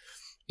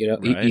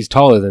 Right. He's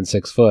taller than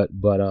 6 foot,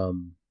 but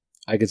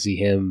I could see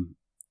him.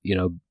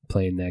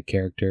 Playing that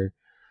character,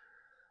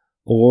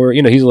 or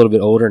he's a little bit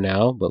older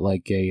now, but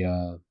like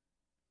a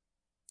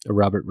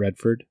Robert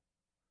Redford,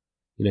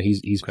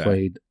 he's okay.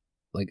 Played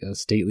like a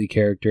stately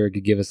character,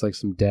 could give us like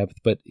some depth,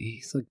 but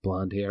he's like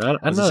blonde hair. I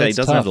don't know. He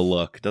doesn't have the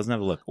look. No,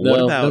 what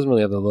about doesn't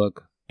really have the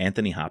look.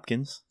 Anthony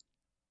Hopkins?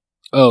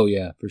 Oh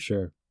yeah, for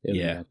sure.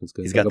 Yeah,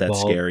 he's got that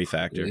scary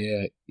factor.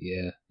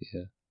 Yeah.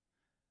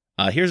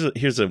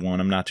 Here's a one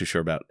I'm not too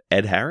sure about.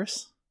 Ed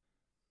Harris.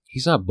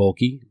 He's not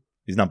bulky.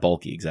 He's not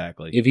bulky,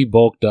 exactly. If he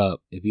bulked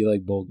up,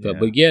 up,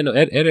 but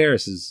Ed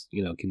Harris is,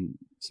 can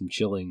some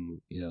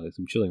chilling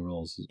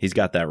roles. He's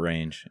got that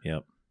range.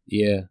 Yep.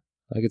 Yeah,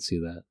 I could see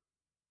that.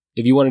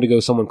 If you wanted to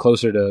go someone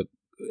closer to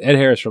Ed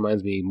Harris,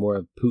 reminds me more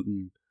of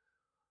Putin.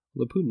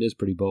 Well, Putin is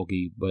pretty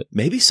bulky, but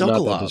maybe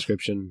Sokolov. Not that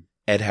description.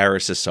 Ed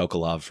Harris is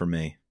Sokolov for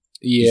me.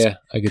 Yeah, I could see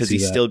that. Because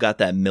he's still got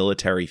that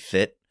military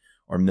fit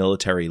or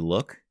military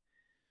look,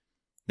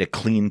 the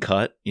clean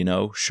cut,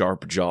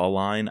 sharp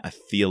jawline. I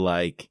feel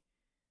like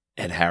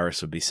Ed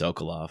Harris would be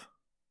Sokolov.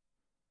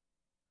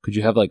 Could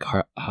you have like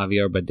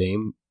Javier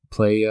Bardem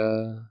play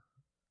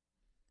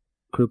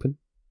Krupin?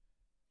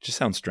 Just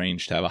sounds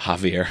strange to have a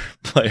Javier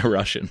play a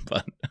Russian,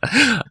 but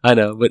I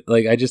know, but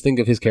like I just think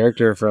of his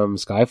character from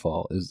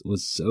Skyfall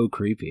was so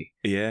creepy.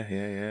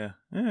 Yeah.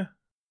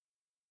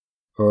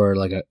 Or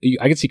like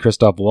I could see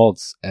Christoph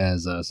Waltz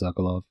as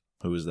Sokolov.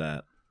 Who is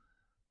that?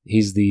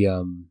 He's the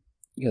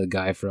the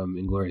guy from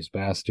Inglourious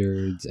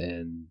Bastards,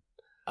 and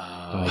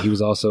he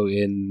was also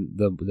in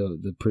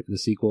the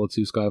sequel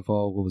to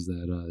Skyfall. What was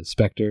that?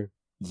 Spectre.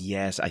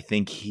 Yes, I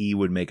think he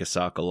would make a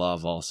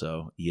Sokolov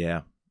also.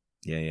 Yeah.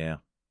 I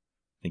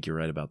think you're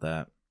right about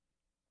that.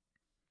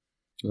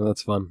 Well,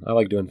 that's fun. I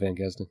like doing fan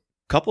casting.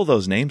 A couple of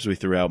those names we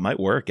threw out might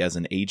work as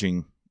an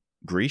aging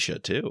Grisha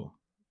too.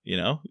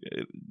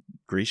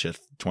 Grisha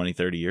 20,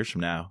 30 years from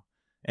now,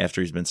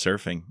 after he's been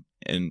surfing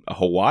in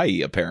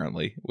Hawaii,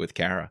 apparently, with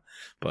Kara.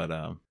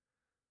 But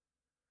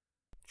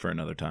for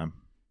another time.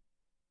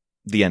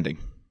 The ending.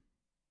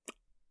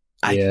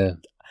 Yeah.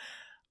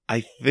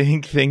 I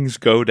think things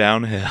go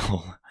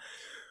downhill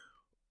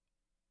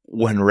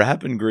when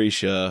Rapp and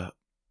Grisha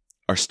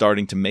are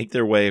starting to make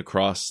their way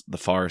across the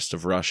forest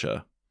of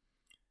Russia.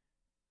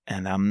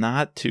 And I'm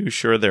not too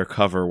sure their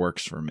cover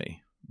works for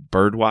me.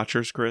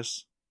 Birdwatchers,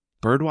 Chris?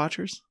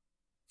 Birdwatchers?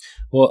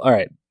 Well, all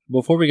right.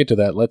 Before we get to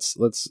that,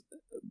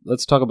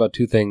 let's talk about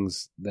two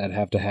things that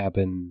have to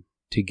happen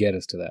to get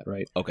us to that,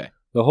 right? Okay.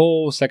 The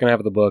whole second half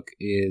of the book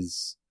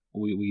is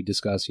we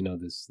discuss,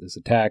 this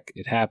attack.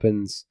 It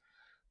happens.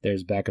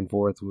 There's back and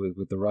forth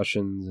with the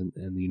Russians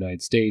and the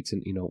United States,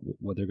 and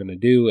what they're going to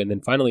do. And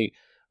then finally,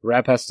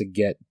 Rapp has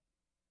to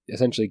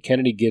essentially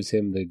Kennedy gives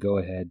him the go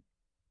ahead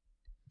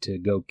to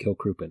go kill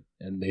Krupin,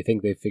 and they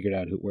think they've figured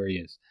out where he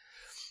is.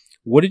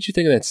 What did you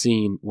think of that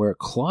scene where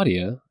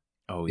Claudia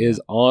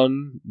is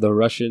on the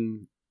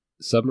Russian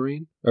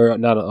submarine, or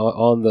not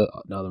on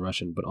the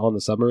Russian, but on the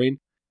submarine?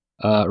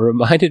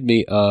 Reminded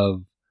me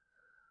of.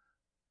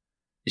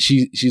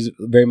 She's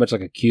very much like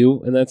a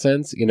Q in that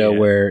sense,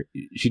 where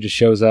she just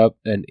shows up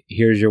and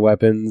here's your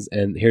weapons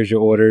and here's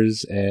your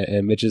orders,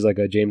 and Mitch is like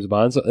a James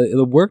Bond. So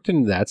it worked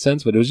in that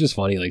sense, but it was just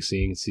funny, like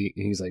seeing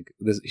he's like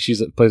this.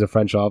 Plays a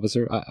French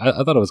officer.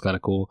 I thought it was kind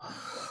of cool.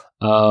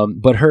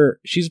 But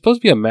she's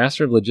supposed to be a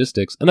master of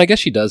logistics, and I guess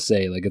she does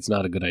say like it's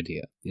not a good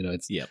idea.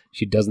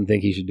 She doesn't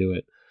think he should do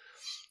it,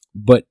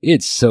 but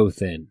it's so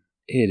thin.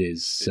 It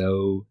is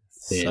so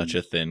thin. Such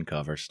a thin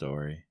cover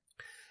story.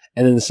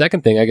 And then the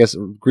second thing, I guess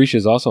Grisha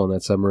is also on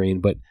that submarine,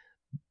 but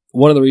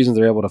one of the reasons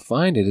they're able to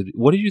find it,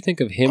 what did you think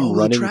of him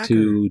running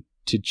to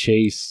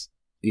chase,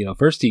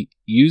 first he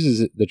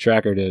uses the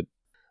tracker to,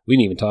 we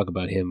didn't even talk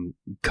about him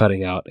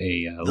cutting out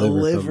a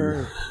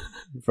liver.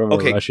 From a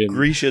Russian.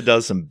 Grisha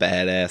does some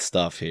badass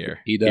stuff here.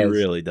 He does. He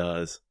really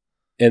does.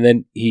 And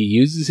then he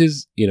uses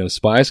his,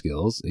 spy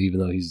skills, even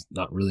though he's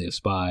not really a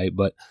spy,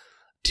 but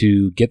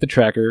to get the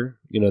tracker,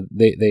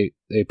 they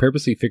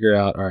purposely figure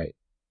out, all right,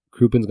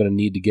 Krupin's going to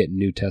need to get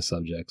new test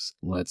subjects.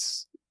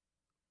 Let's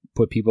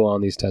put people on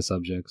these test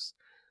subjects.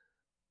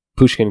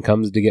 Pushkin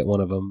comes to get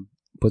one of them,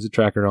 puts a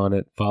tracker on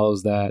it,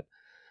 follows that.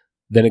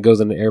 Then it goes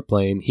in an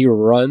airplane. He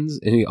runs,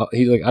 and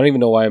he's like, I don't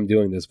even know why I'm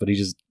doing this, but he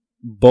just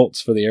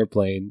bolts for the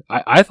airplane.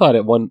 I thought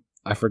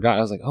I forgot.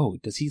 I was like, oh,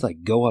 does he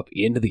like go up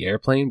into the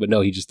airplane? But no,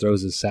 he just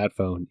throws his sat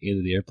phone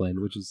into the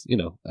airplane, which is,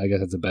 I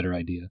guess that's a better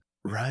idea.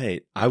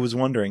 Right. I was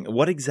wondering,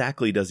 what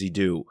exactly does he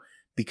do?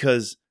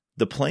 Because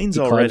the plane's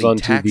he already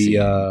onto taxiing.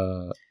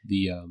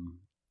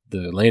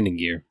 The landing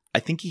gear. I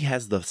think he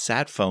has the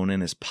sat phone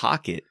in his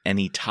pocket, and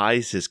he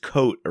ties his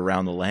coat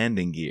around the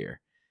landing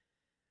gear.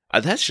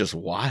 That's just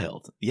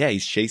wild. Yeah,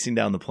 he's chasing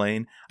down the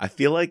plane. I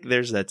feel like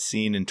there's that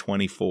scene in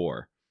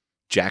 24.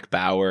 Jack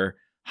Bauer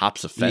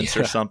hops a fence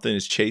or something,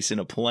 is chasing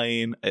a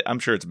plane. I'm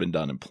sure it's been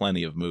done in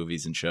plenty of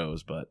movies and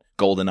shows, but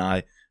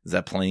GoldenEye is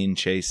that plane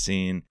chase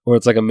scene. Or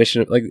it's like a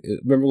mission. Like,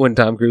 remember when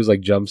Tom Cruise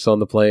like jumps on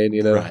the plane,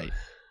 Right.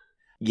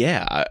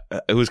 Yeah,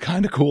 it was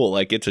kind of cool.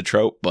 Like, it's a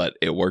trope, but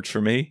it worked for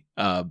me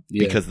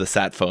because the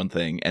sat phone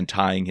thing and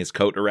tying his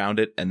coat around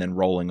it and then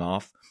rolling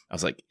off. I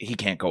was like, he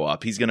can't go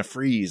up. He's going to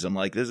freeze. I'm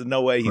like, there's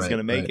no way he's going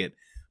to make it.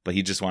 But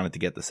he just wanted to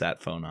get the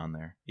sat phone on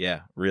there.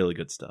 Yeah, really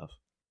good stuff.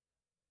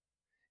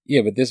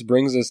 Yeah, but this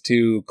brings us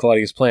to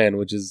Claudia's plan,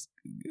 which is,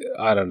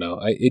 I don't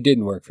know. It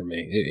didn't work for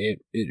me.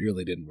 It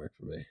really didn't work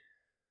for me.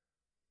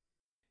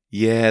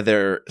 Yeah,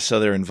 they're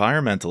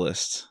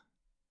environmentalists.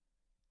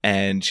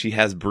 And she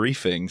has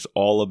briefings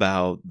all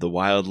about the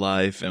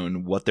wildlife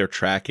and what they're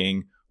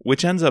tracking,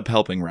 which ends up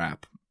helping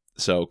Rapp.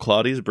 So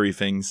Claudia's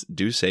briefings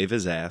do save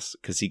his ass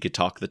because he could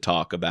talk the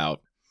talk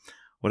about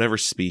whatever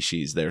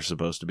species they're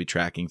supposed to be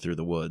tracking through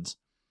the woods.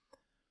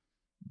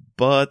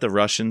 But the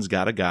Russians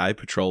got a guy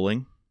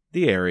patrolling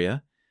the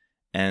area,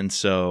 and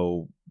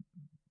so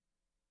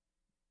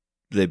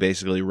they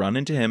basically run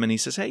into him, and he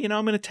says, hey, I'm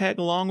going to tag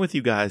along with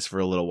you guys for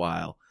a little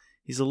while.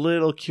 He's a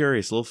little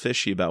curious, a little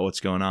fishy about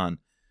what's going on.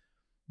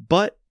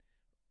 But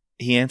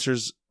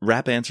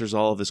Rapp answers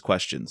all of his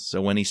questions.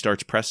 So when he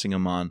starts pressing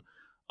him on,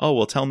 oh,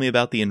 well, tell me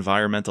about the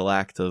environmental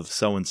act of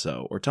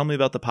so-and-so, or tell me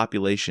about the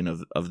population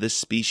of this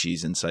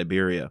species in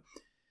Siberia.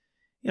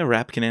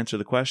 Rapp can answer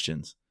the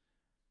questions.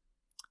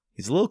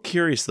 He's a little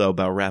curious, though,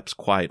 about Rapp's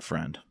quiet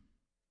friend.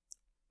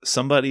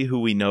 Somebody who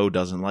we know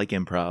doesn't like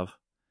improv,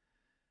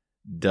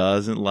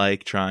 doesn't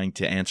like trying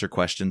to answer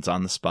questions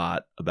on the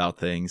spot about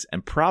things,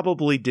 and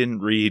probably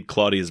didn't read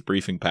Claudia's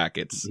briefing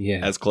packets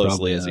as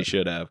closely as he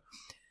should have.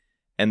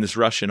 And this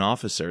Russian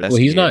officer,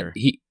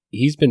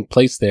 he's been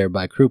placed there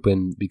by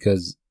Krupin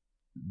because,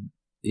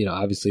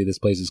 obviously this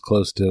place is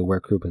close to where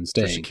Krupin's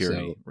staying. For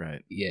security, so,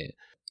 right. Yeah.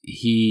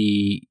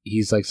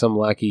 He's like some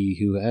lackey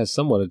who has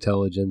somewhat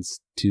intelligence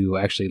to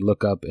actually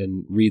look up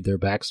and read their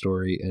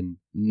backstory and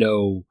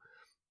know,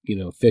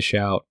 fish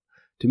out.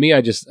 To me,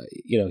 I just,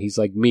 he's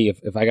like me.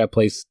 If I got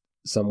placed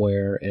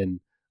somewhere and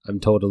I'm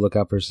told to look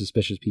out for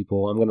suspicious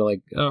people, I'm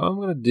going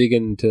to dig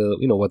into,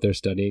 what they're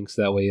studying.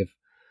 So that way, if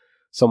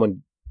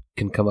someone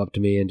can come up to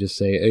me and just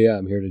say, oh, yeah,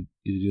 I'm here to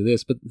do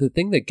this. But the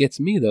thing that gets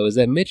me, though, is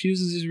that Mitch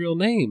uses his real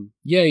name.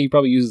 Yeah, he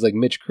probably uses like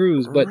Mitch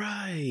Cruz, but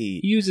he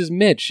uses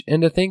Mitch.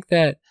 And to think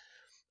that,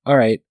 all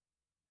right,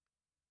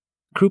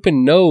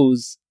 Krupin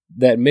knows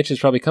that Mitch is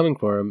probably coming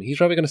for him. He's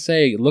probably going to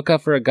say, look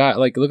out for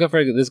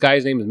this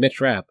guy's name is Mitch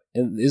Rapp.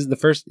 And this is the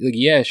first,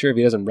 yeah, sure, if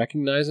he doesn't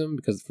recognize him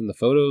because from the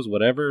photos,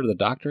 whatever, the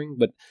doctoring.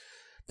 But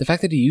the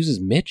fact that he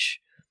uses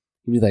Mitch,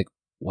 he'd be like,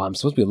 well, I'm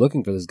supposed to be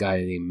looking for this guy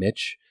named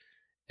Mitch.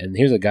 And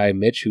here's a guy,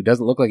 Mitch, who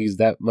doesn't look like he's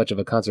that much of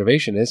a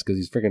conservationist because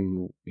he's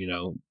freaking,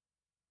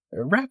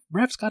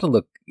 Rapp's got to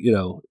look,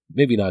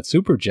 maybe not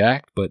super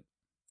jacked, but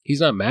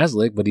he's not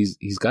Maslick, but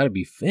he's got to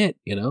be fit,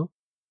 you know.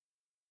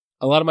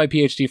 A lot of my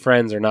PhD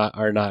friends are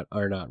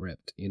not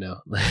ripped, you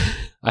know.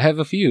 I have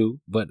a few,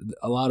 but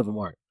a lot of them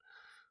aren't.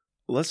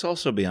 Let's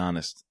also be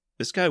honest.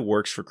 This guy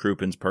works for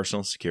Krupin's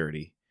personal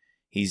security.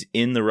 He's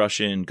in the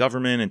Russian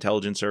government,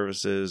 intelligence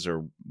services,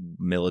 or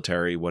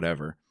military,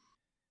 whatever.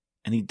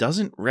 And he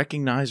doesn't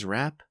recognize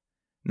Rapp.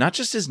 Not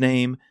just his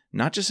name,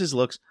 not just his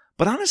looks,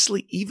 but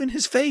honestly, even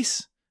his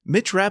face.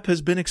 Mitch Rapp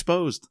has been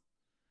exposed.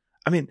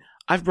 I mean,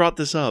 I've brought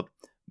this up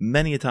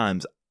many a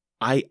times.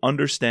 I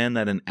understand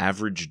that an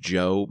average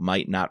Joe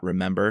might not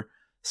remember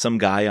some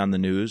guy on the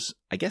news,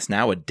 I guess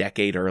now a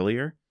decade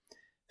earlier.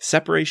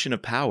 Separation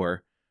of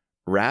power,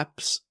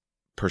 Rapp's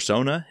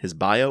persona, his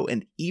bio,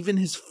 and even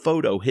his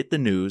photo hit the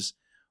news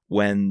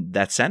when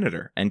that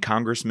senator and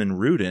Congressman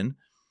Rudin,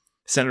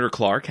 Senator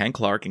Clark, Hank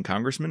Clark, and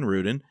Congressman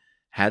Rudin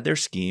had their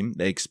scheme.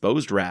 They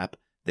exposed Rapp.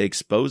 They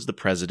exposed the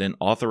president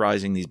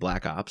authorizing these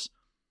black ops.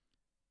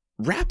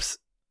 Rapp's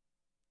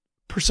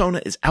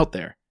persona is out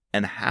there.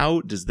 And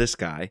how does this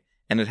guy,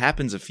 and it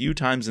happens a few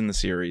times in the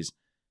series,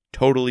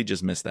 totally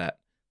just miss that,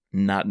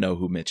 not know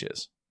who Mitch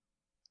is?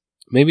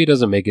 Maybe he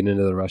doesn't make it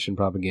into the Russian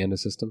propaganda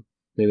system.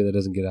 Maybe that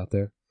doesn't get out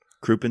there.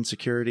 Krupin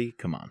security?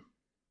 Come on.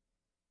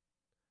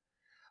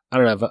 I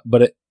don't know,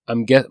 but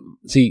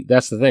see,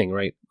 that's the thing,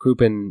 right?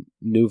 Krupin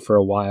knew for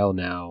a while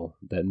now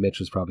that Mitch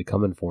was probably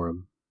coming for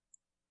him.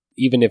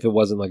 Even if it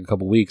wasn't like a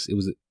couple weeks, it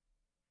was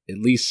at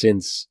least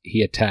since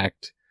he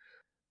attacked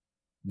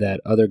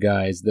that other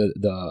guys, the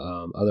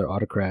other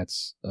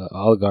autocrats,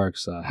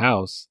 oligarchs'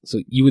 house. So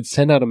you would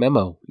send out a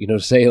memo, you know,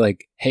 to say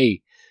like,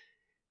 hey,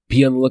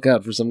 be on the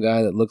lookout for some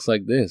guy that looks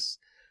like this.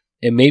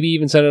 And maybe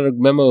even send out a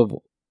memo of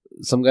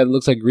some guy that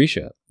looks like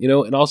Grisha, you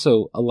know. And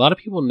also, a lot of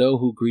people know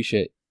who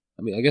Grisha.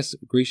 I mean, I guess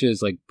Grisha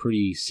is like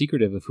pretty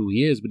secretive of who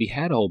he is, but he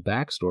had a whole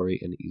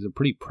backstory, and he's a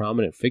pretty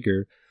prominent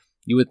figure.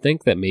 You would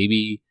think that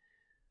maybe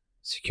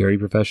security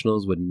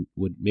professionals would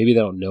maybe they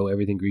don't know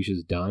everything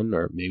Grisha's done,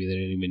 or maybe they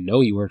didn't even know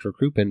he worked for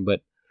Krupin.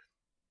 But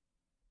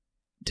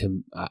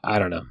I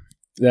don't know.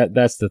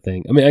 That's the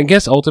thing. I mean, I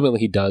guess ultimately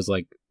he does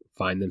like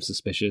find them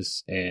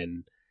suspicious,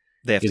 and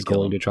is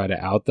going to try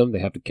to out them. They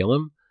have to kill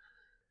him.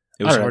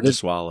 It was hard to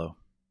swallow.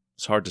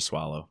 It's hard to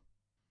swallow.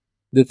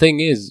 The thing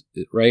is,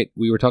 right,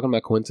 we were talking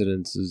about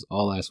coincidences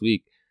all last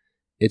week.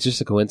 It's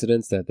just a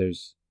coincidence that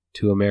there's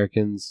two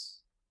Americans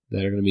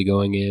that are going to be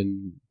going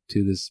in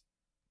to this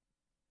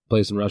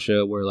place in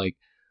Russia where, like,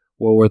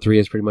 World War III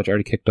has pretty much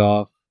already kicked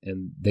off,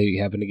 and they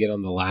happen to get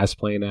on the last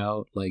plane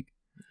out. Like,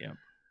 yeah.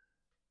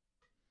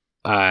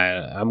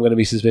 I'm going to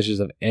be suspicious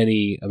of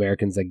any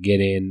Americans that get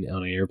in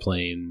on an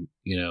airplane,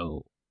 you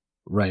know,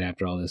 right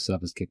after all this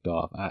stuff is kicked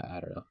off. I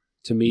don't know.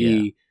 To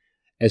me,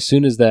 as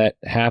soon as that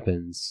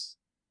happens,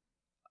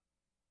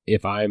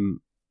 if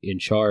I'm in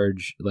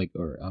charge, like,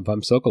 or if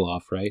I'm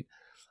Sokolov, right,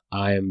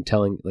 I'm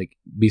telling, like,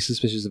 be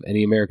suspicious of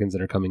any Americans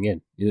that are coming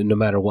in, you know, no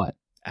matter what.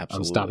 Absolutely.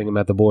 I'm stopping them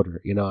at the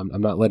border. You know,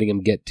 I'm not letting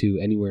them get to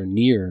anywhere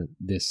near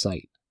this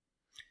site.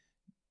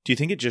 Do you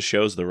think it just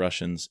shows the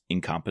Russians'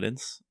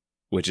 incompetence,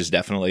 which is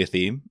definitely a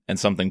theme and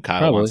something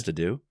Kyle wants to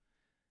do?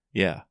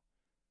 Yeah.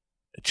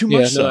 Too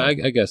much so. No,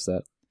 I guess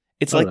that.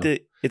 It's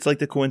like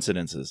the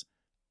coincidences.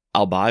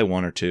 I'll buy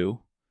one or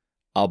two.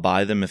 I'll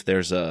buy them if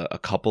there's a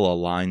couple of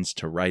lines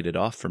to write it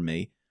off for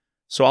me.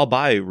 So I'll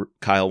buy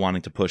Kyle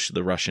wanting to push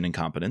the Russian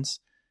incompetence,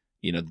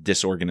 you know,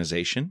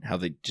 disorganization, how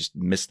they just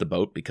missed the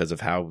boat because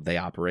of how they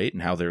operate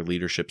and how their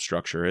leadership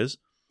structure is.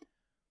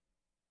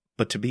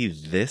 But to be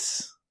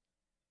this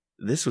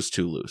was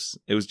too loose.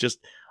 It was just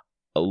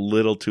a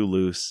little too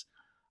loose.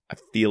 I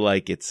feel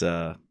like it's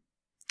an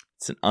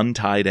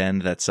untied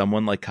end that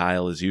someone like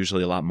Kyle is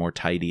usually a lot more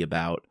tidy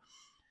about.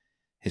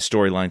 His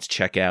storylines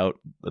check out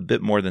a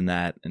bit more than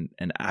that.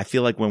 And I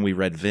feel like when we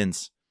read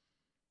Vince,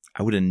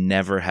 I would have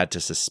never had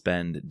to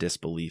suspend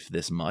disbelief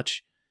this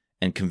much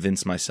and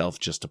convince myself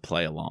just to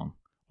play along.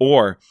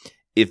 Or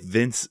if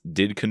Vince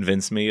did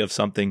convince me of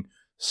something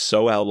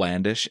so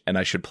outlandish and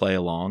I should play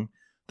along,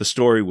 the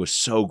story was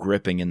so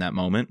gripping in that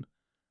moment,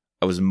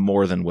 I was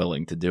more than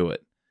willing to do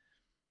it.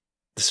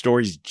 The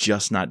story's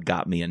just not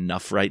got me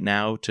enough right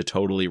now to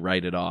totally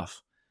write it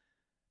off.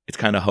 It's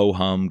kind of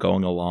ho-hum,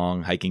 going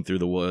along, hiking through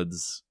the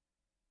woods.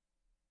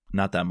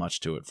 Not that much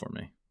to it for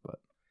me. But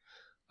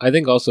I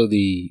think also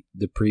the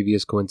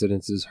previous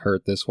coincidences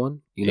hurt this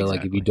one. You know,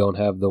 like if you don't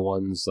have the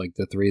ones, like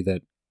the three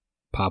that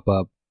pop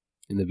up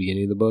in the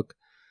beginning of the book,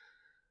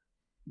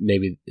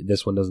 maybe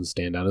this one doesn't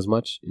stand out as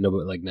much. You know,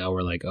 but like now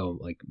we're like, oh,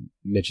 like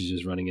Mitch is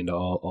just running into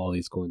all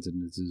these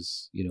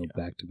coincidences, you know,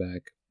 back to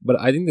back. But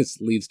I think this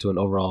leads to an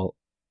overall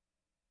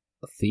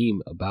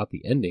theme about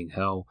the ending,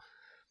 how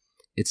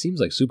it seems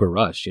like super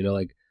rushed, you know,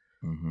 like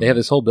they have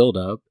this whole build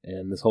up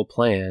and this whole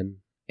plan,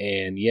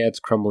 and it's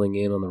crumbling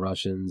in on the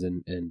Russians,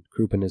 and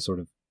Krupin is sort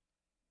of,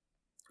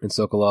 and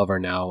Sokolov are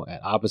now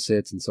at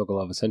opposites, and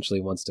Sokolov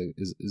essentially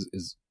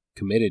is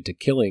committed to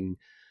killing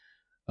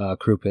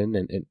Krupin,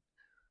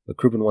 but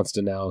Krupin wants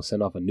to now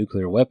send off a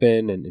nuclear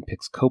weapon and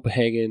picks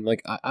Copenhagen.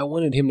 Like I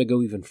wanted him to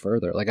go even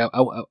further. Like I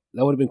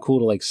that would have been cool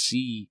to like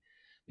see,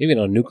 maybe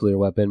not a nuclear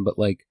weapon, but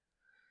like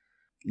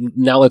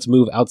now let's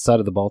move outside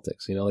of the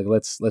Baltics. Like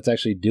let's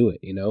actually do it.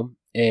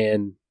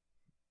 And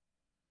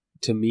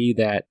to me,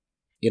 that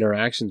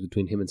interactions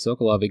between him and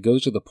Sokolov, it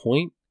goes to the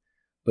point,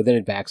 but then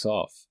it backs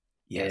off.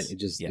 Yes,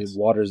 and yes.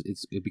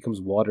 it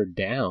becomes watered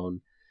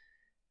down.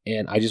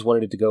 And I just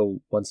wanted it to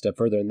go one step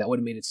further, and that would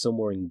have made it so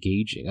more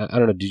engaging. I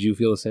don't know. Did you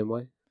feel the same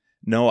way?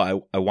 No,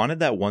 I wanted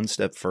that one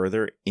step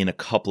further in a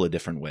couple of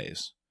different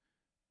ways.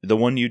 The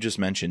one you just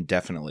mentioned,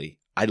 definitely.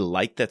 I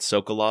liked that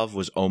Sokolov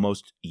was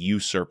almost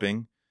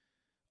usurping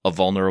a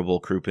vulnerable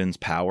Krupin's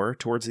power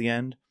towards the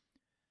end.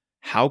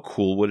 How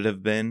cool would it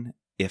have been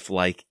if,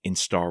 like, in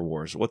Star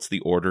Wars, what's the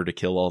order to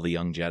kill all the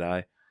young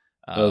Jedi?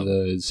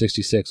 The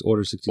 66,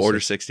 Order 66. Order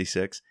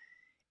 66.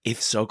 If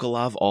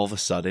Sokolov all of a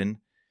sudden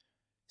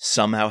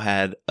somehow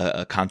had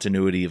a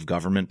continuity of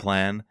government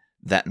plan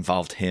that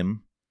involved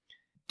him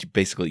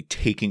basically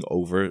taking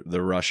over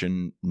the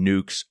Russian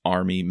nukes,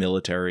 army,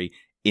 military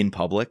in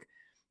public.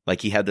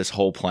 Like, he had this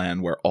whole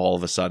plan where all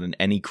of a sudden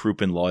any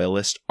Krupin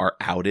loyalists are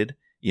outed.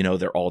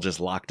 They're all just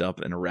locked up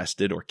and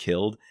arrested or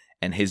killed,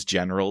 and his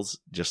generals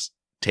just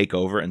take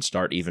over and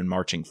start even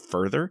marching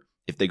further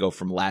if they go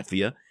from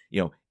Latvia,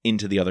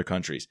 into the other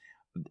countries.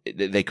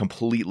 They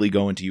completely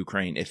go into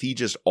Ukraine. If he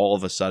just all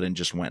of a sudden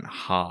just went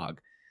hog,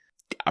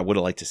 I would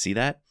have liked to see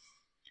that.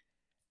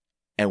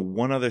 And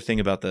one other thing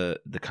about the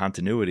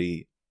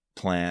continuity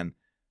plan,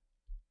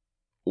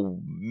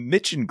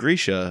 Mitch and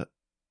Grisha,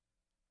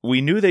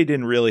 we knew they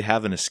didn't really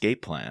have an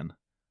escape plan,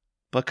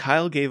 but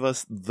Kyle gave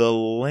us the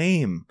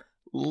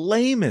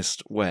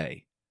lamest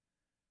way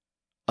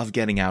of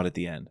getting out at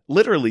the end.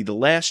 Literally, the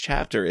last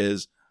chapter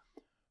is,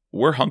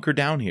 we're hunkered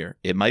down here.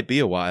 It might be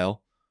a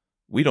while.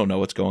 We don't know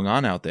what's going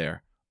on out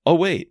there. Oh,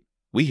 wait,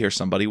 we hear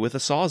somebody with a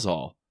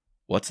sawzall.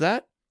 What's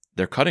that?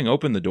 They're cutting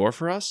open the door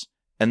for us,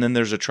 and then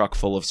there's a truck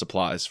full of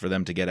supplies for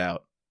them to get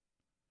out.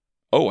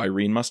 Oh,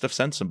 Irene must have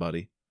sent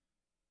somebody.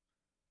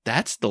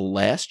 That's the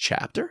last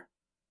chapter?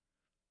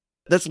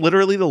 That's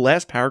literally the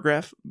last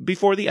paragraph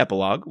before the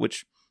epilogue,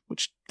 which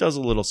does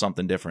a little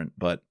something different,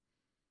 but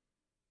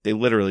they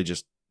literally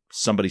just,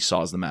 somebody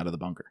saws them out of the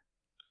bunker.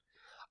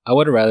 I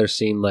would have rather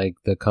seen, like,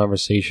 the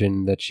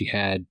conversation that she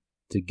had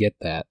to get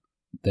that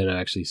than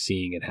actually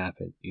seeing it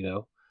happen,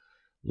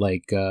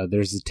 Like,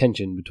 there's a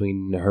tension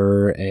between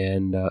her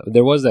and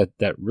there was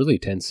that really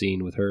tense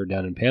scene with her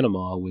down in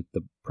Panama with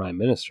the Prime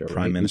Minister.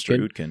 Prime Minister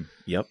Utkin.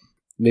 Yep.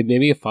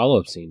 Maybe a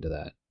follow-up scene to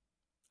that.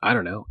 I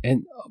don't know.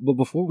 But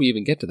before we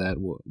even get to that,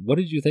 what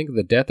did you think of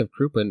the death of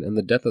Krupin and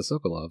the death of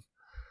Sokolov?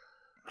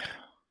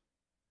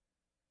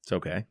 It's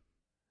okay.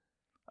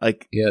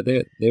 Like, yeah,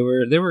 they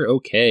were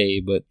okay,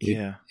 but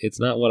it's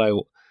not what I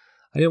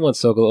didn't want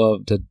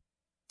Sokolov to.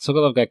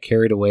 Sokolov got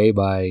carried away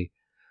by,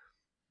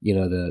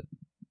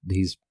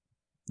 these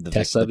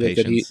test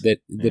subjects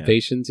the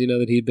patients,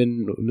 that he'd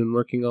been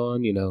working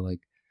on,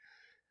 like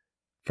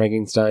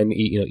Frankenstein,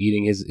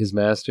 eating his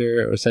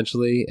master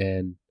essentially,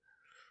 and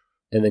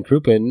then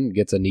Krupin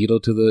gets a needle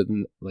to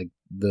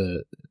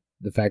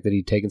the fact that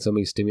he'd taken so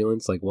many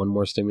stimulants. Like, one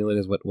more stimulant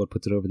is what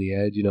puts it over the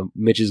edge.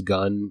 Mitch's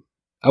gun.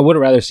 I would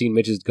have rather seen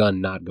Mitch's gun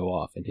not go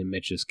off and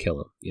Mitch just kill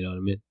him. You know what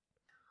I mean?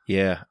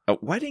 Yeah.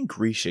 Why didn't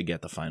Grisha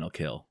get the final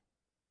kill?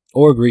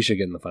 Or Grisha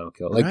getting the final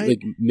kill. Like, right?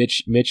 like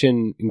Mitch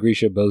and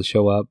Grisha both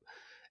show up,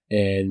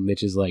 and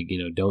Mitch is like,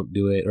 don't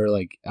do it, or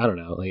like, I don't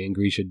know, like, and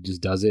Grisha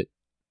just does it.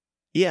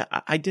 Yeah,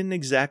 I didn't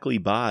exactly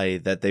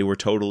buy that they were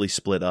totally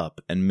split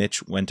up, and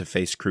Mitch went to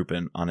face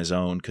Krupin on his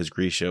own because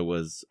Grisha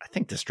was, I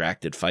think,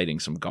 distracted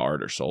fighting some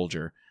guard or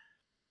soldier.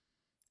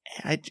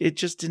 It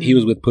just didn't. He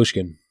was with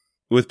Pushkin.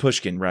 With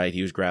Pushkin, right?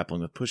 He was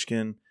grappling with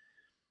Pushkin.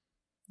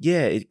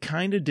 Yeah, it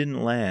kind of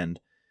didn't land.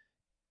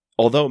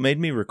 Although it made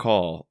me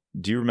recall,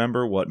 do you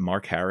remember what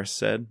Mark Harris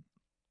said?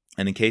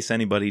 And in case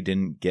anybody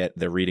didn't get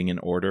their reading in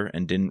order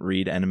and didn't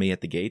read Enemy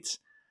at the Gates,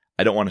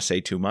 I don't want to say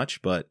too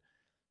much, but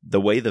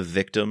the way the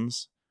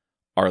victims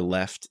are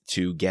left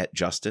to get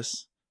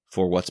justice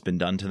for what's been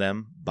done to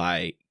them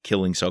by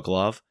killing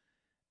Sokolov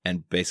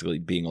and basically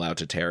being allowed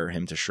to tear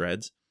him to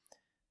shreds.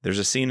 There's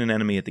a scene in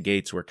Enemy at the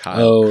Gates where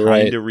Kyle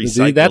kind of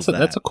recycles that.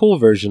 That's a cool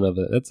version of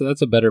it.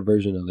 That's a better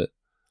version of it.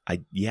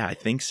 I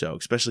think so,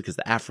 especially because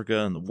the Africa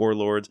and the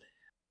warlords.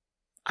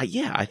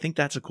 I think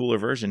that's a cooler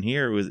version.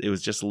 Here it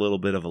was just a little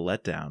bit of a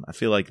letdown. I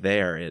feel like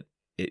there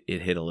it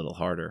hit a little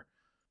harder.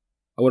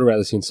 I would have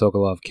rather seen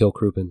Sokolov kill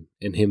Krupin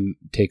and him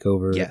take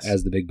over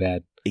as the big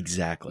bad.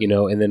 Exactly.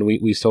 And then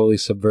we totally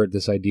subvert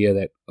this idea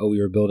that, we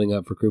were building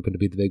up for Krupin to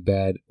be the big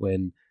bad,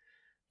 when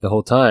the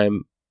whole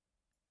time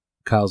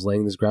Kyle's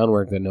laying this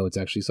groundwork that, no, it's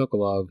actually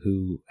Sokolov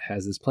who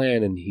has this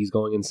plan, and he's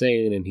going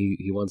insane, and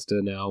he wants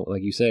to now,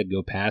 like you said,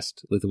 go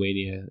past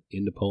Lithuania,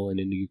 into Poland,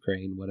 into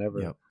Ukraine,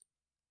 whatever. Yep.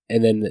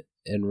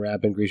 And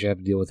Rapp and Grisha have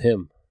to deal with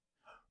him.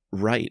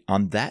 Right.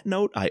 On that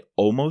note, I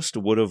almost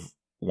would have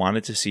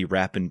wanted to see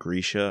Rapp and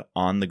Grisha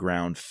on the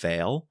ground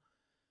fail.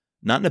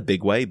 Not in a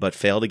big way, but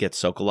fail to get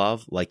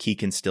Sokolov, like he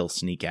can still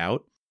sneak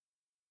out.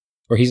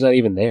 Or he's not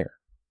even there.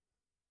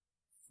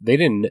 They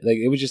didn't, like,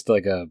 it was just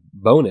like a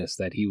bonus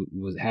that he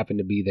happened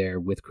to be there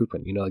with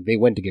Krupin. Like, they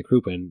went to get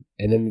Krupin,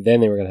 and then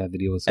they were going to have to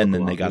deal with Sokolov. And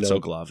then they got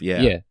Sokolov,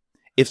 yeah. Yeah.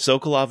 If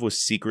Sokolov was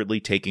secretly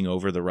taking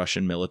over the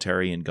Russian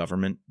military and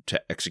government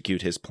to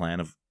execute his plan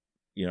of,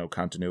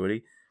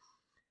 continuity,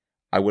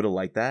 I would have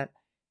liked that,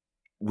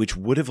 which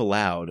would have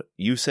allowed,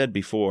 you said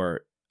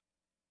before,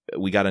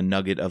 we got a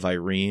nugget of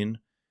Irene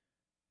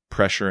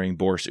pressuring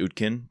Boris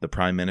Utkin, the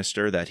prime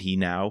minister, that he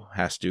now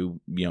has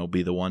to,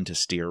 be the one to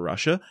steer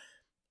Russia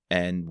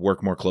and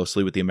work more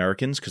closely with the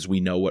Americans because we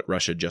know what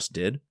Russia just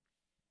did.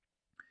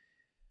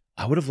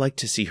 I would have liked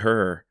to see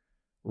her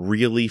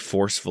really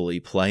forcefully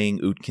playing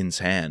Utkin's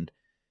hand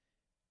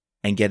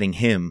and getting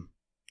him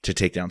to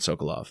take down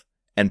Sokolov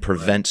and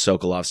prevent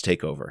Sokolov's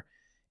takeover.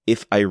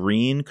 If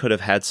Irene could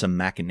have had some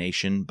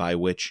machination by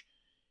which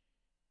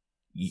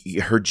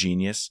her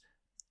genius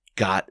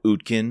got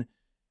Utkin,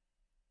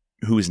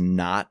 who is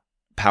not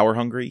power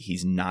hungry,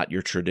 he's not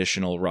your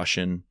traditional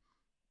Russian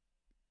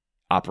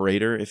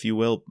operator, if you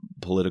will,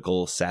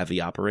 political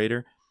savvy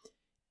operator.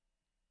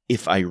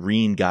 If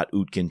Irene got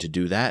Utkin to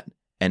do that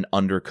and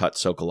undercut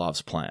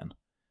Sokolov's plan,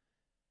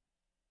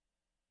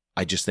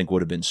 I just think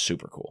would have been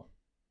super cool.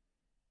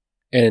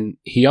 And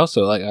he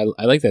also,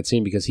 I like that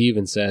scene because he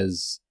even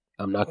says,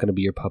 I'm not going to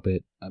be your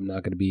puppet. I'm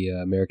not going to be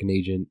an American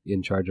agent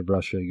in charge of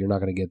Russia. You're not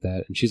going to get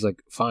that. And she's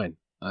like, fine.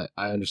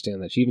 I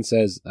understand that. She even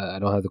says, I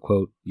don't have the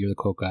quote. You're the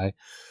quote guy.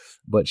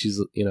 But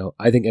she's,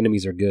 I think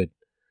enemies are good.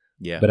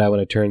 Yeah. But I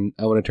want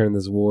to turn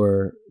this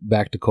war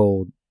back to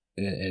cold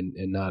and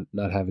not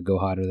have it go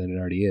hotter than it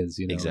already is.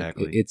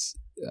 Exactly. It's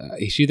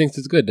she thinks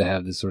it's good to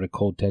have this sort of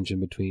cold tension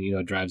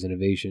between, drives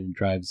innovation,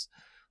 drives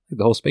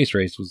the whole space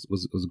race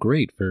was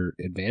great for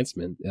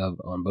advancement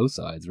on both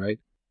sides, right?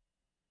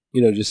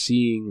 Just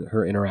seeing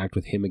her interact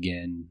with him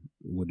again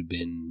would have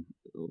been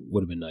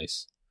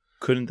nice.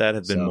 Couldn't that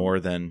have been more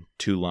than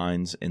 2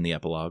 lines in the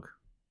epilogue?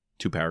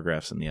 2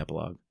 paragraphs in the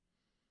epilogue?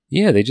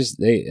 Yeah, they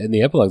in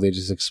the epilogue they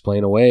just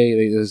explain away.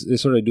 They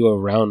sort of do a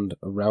round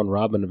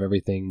robin of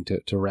everything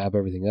to wrap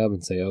everything up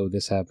and say, oh,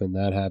 this happened,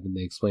 that happened.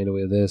 They explained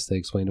away this, they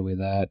explained away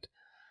that,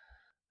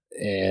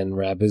 and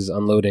Rapp is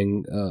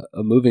unloading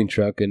a moving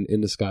truck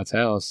into Scott's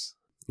house.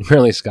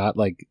 Apparently, Scott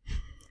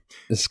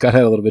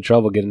had a little bit of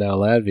trouble getting out of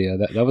Latvia.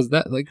 That was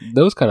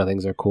those kind of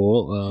things are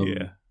cool.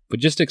 Yeah, but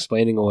just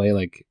explaining away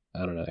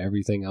I don't know,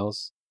 everything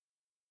else.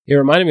 It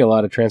reminded me a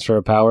lot of Transfer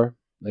of Power.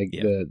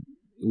 We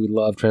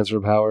love Transfer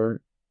of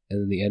Power.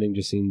 And then the ending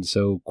just seemed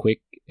so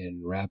quick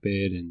and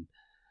rapid, and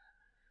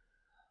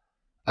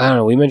I don't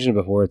know. We mentioned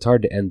it before; it's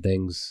hard to end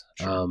things.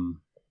 Sure.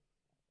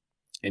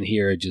 And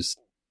here, it just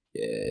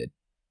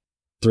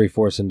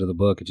 3/4 into the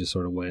book, it just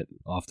sort of went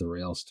off the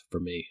rails for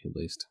me, at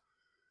least.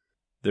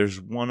 There's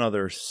one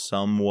other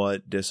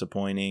somewhat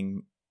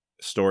disappointing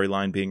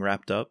storyline being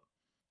wrapped up,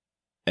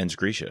 and it's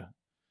Grisha.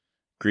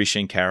 Grisha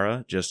and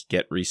Kara just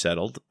get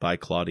resettled by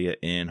Claudia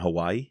in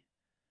Hawaii.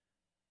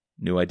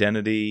 New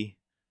identity.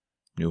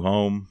 New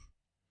home.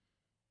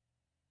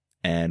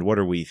 And what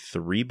are we,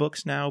 3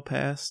 books now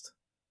past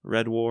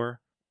Red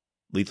War,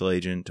 Lethal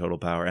Agent, Total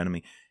Power,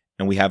 Enemy,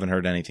 and we haven't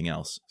heard anything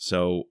else.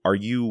 So are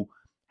you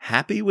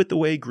happy with the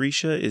way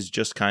Grisha is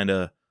just kind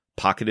of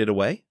pocketed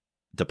away,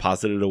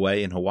 deposited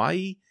away in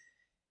Hawaii?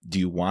 Do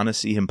you want to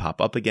see him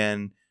pop up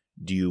again?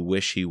 Do you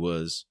wish he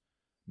was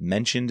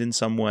mentioned in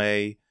some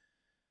way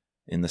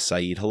in the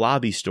Saeed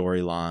Halabi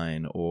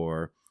storyline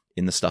or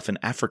in the stuff in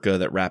Africa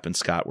that Rapp and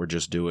Scott were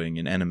just doing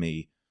in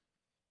Enemy?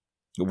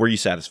 Were you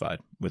satisfied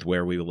with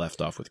where we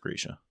left off with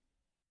Grisha?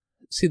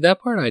 See,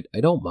 that part I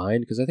don't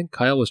mind, because I think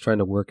Kyle was trying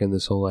to work in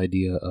this whole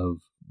idea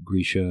of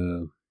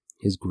Grisha,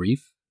 his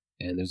grief,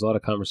 and there's a lot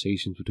of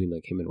conversations between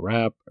him and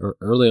Rapp, or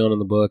early on in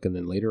the book and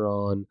then later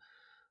on,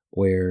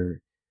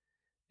 where,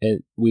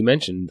 and we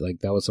mentioned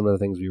that was some of the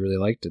things we really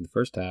liked in the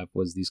first half,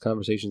 was these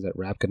conversations that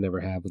Rapp could never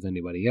have with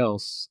anybody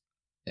else,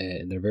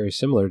 and they're very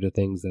similar to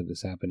things that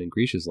has happened in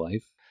Grisha's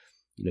life.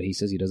 He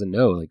says he doesn't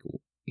know,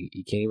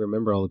 he can't even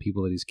remember all the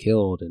people that he's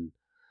killed, and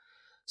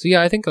so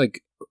yeah, I think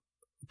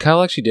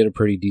Kyle actually did a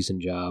pretty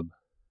decent job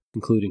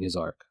concluding his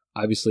arc.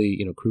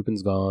 Obviously,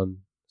 Krupin's gone,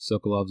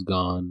 Sokolov's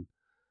gone,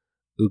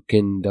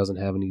 Utkin doesn't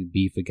have any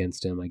beef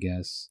against him, I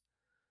guess.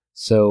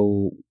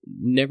 So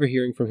never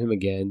hearing from him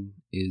again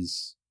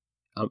is,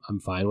 I'm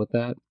fine with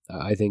that.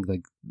 I think at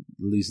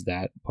least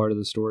that part of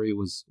the story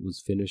was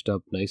finished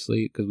up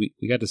nicely, because we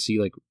got to see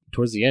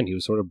towards the end he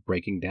was sort of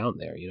breaking down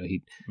there.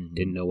 He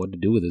didn't know what to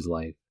do with his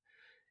life,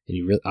 and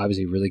he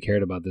obviously really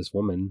cared about this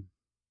woman.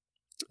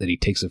 That he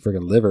takes a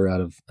freaking liver out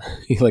of,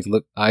 he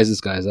eyes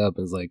this guy's up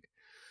and is like,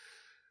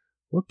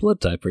 what blood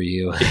type are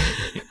you?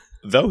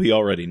 Though he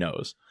already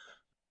knows.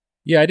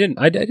 Yeah, I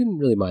didn't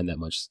really mind that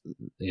much,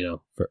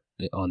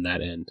 on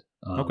that end.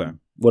 Okay.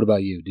 What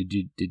about you?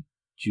 Did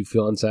you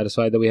feel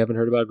unsatisfied that we haven't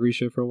heard about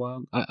Grisha for a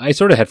while? I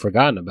sort of had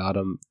forgotten about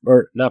him,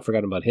 or not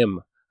forgotten about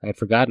him. I had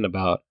forgotten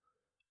about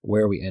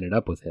where we ended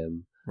up with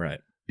him.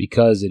 Right.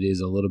 Because it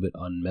is a little bit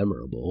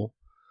unmemorable.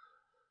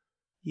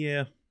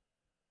 Yeah.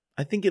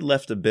 I think it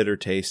left a bitter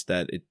taste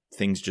that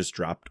things just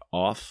dropped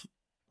off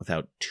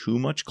without too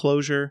much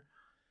closure.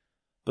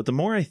 But the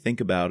more I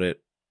think about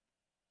it,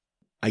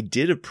 I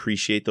did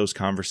appreciate those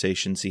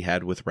conversations he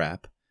had with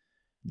Rapp,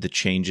 the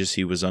changes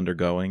he was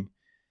undergoing,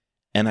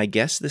 And I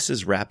guess this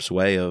is Rapp's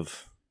way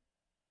of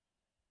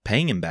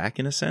paying him back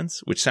in a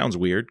sense, which sounds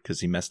weird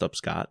because he messed up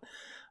Scott.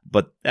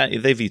 But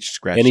they've each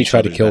scratched. And he each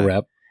tried to other's kill back.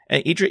 Rapp.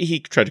 And he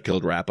tried to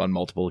kill Rapp on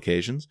multiple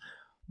occasions.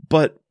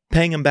 But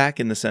paying him back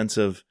in the sense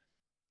of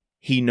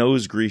he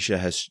knows Grisha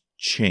has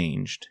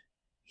changed.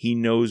 He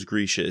knows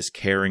Grisha is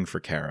caring for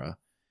Kara.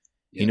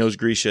 Yes. He knows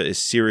Grisha is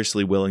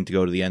seriously willing to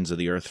go to the ends of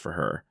the earth for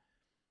her.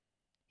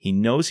 He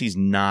knows he's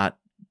not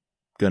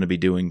going to be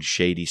doing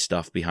shady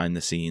stuff behind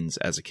the scenes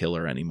as a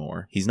killer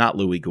anymore. He's not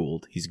Louis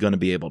Gould. He's going to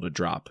be able to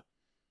drop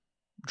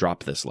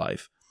this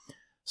life.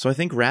 So I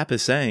think Rapp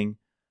is saying,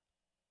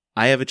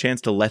 I have a chance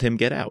to let him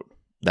get out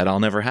that I'll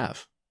never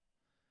have.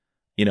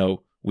 You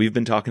know, we've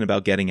been talking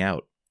about getting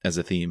out as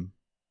a theme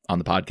on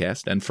the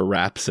podcast and for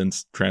Rapp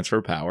since Transfer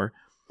of Power.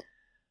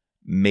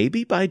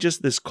 Maybe by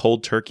just this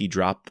cold turkey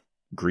drop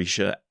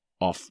Grisha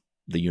off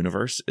the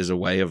universe is a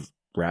way of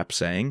Rapp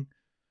saying,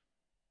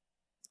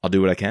 I'll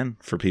do what I can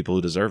for people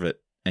who deserve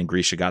it. And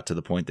Grisha got to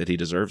the point that he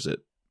deserves it.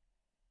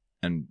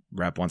 And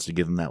Rapp wants to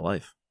give him that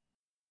life.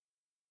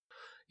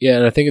 Yeah,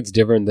 and I think it's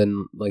different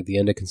than like the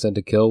end of Consent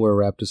to Kill where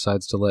Rapp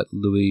decides to let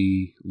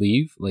Louis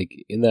leave. Like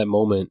in that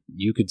moment,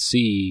 you could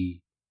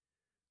see,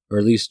 or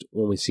at least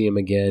when we see him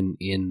again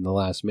in The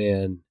Last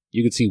Man,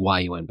 you could see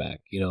why he went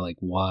back. You know, like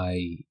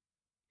why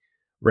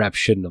Rapp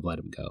shouldn't have let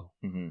him go.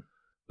 Mm-hmm.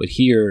 But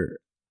here,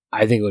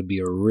 I think it would be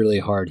a really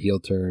hard heel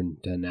turn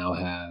to now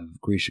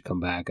have Grisha come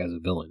back as a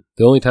villain.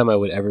 The only time I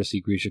would ever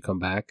see Grisha come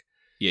back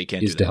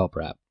is to help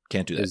Rapp.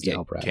 Can't do that. Is to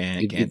help Rapp.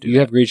 If do you that.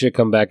 have Grisha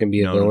come back and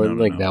be a villain,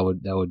 no.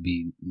 that would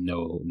be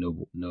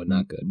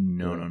not good.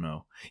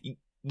 No.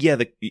 Yeah,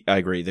 I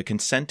agree. The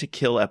Consent to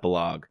Kill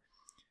epilogue,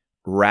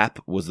 Rapp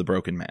was the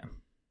broken man.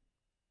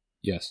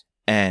 Yes.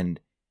 And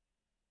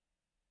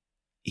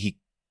he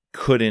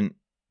couldn't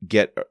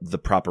get the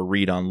proper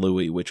read on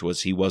Louis, which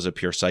was he was a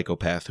pure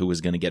psychopath who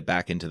was going to get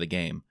back into the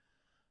game.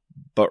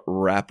 But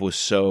Rapp was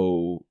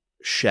so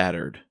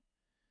shattered.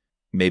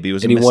 Maybe it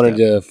was and a misstep. Wanted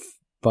to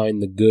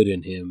find the good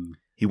in him.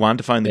 He wanted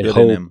to find the good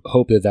in him.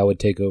 Hope that would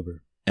take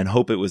over. And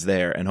hope it was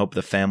there. And hope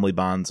the family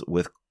bonds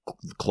with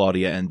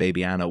Claudia and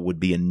Baby Anna would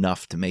be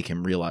enough to make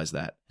him realize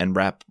that. And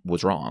Rapp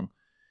was wrong.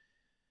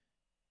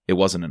 It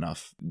wasn't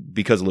enough.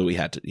 Because Louis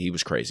he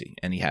was crazy.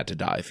 And he had to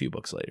die a few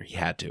books later. He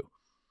had to.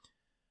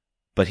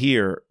 But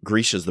here,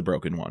 Grisha's the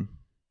broken one.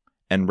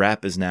 And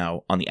Rapp is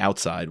now on the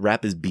outside.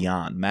 Rapp is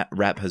beyond.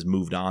 Rapp has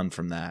moved on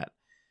from that.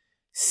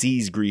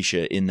 Sees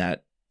Grisha in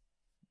that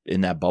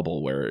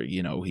bubble where,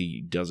 you know,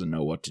 he doesn't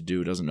know what to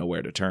do, doesn't know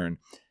where to turn.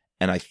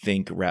 And I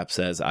think Rapp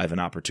says, I have an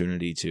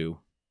opportunity to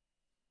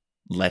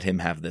let him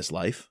have this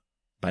life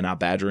by not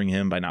badgering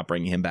him, by not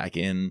bringing him back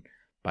in,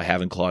 by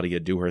having Claudia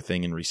do her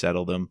thing and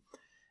resettle them.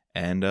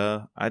 And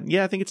I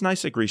think it's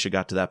nice that Grisha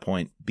got to that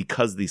point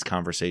because these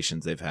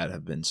conversations they've had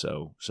have been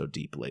so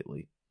deep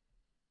lately.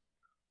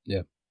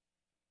 Yeah.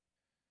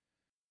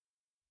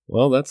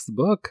 Well, that's the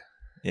book.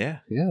 Yeah.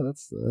 Yeah,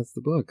 that's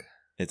the book.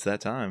 It's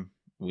that time.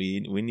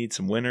 We need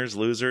some winners,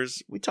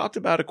 losers. We talked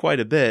about it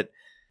quite a bit,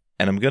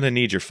 and I'm going to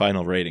need your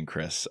final rating,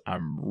 Chris.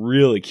 I'm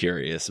really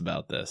curious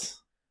about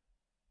this.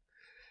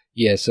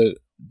 Yeah, so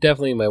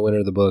definitely my winner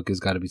of the book has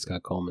got to be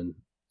Scott Coleman.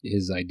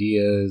 His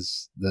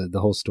ideas, the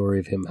whole story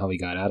of him, how he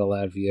got out of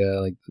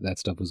Latvia, like that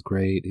stuff was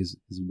great. His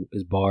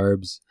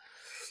barbs,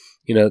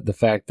 you know, the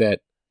fact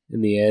that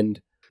in the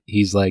end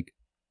he's like,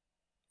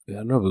 I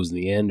don't know if it was in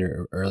the end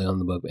or early on in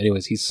the book. But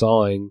anyways, he's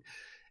sawing,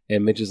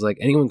 and Mitch is like,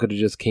 anyone could have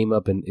just came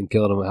up and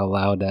killed him. How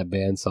loud that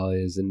bandsaw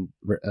is, and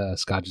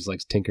Scott just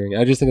likes tinkering.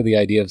 I just think of the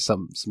idea of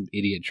some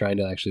idiot trying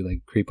to actually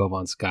like creep up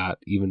on Scott,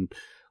 even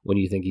when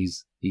you think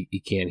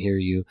he can't hear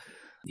you.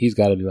 He's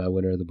got to be my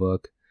winner of the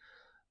book.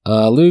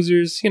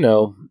 Losers, you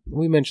know,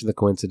 we mentioned the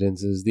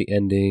coincidences, the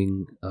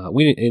ending.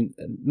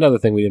 Another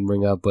thing we didn't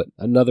bring up, but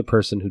another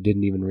person who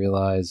didn't even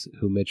realize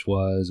who Mitch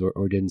was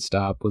or didn't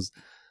stop was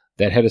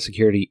that head of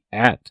security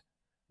at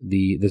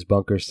this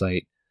bunker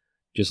site.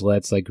 Just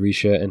lets like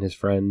Grisha and his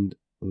friend,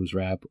 who's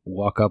Rapp,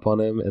 walk up on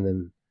him, and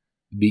then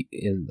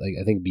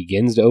I think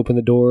begins to open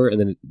the door, and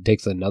then it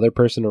takes another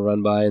person to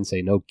run by and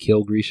say, "No,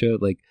 kill Grisha."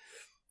 Like,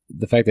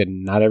 the fact that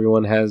not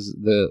everyone has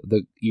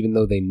the even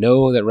though they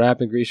know that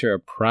Rapp and Grisha are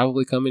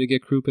probably coming to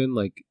get Krupin,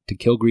 like to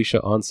kill Grisha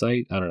on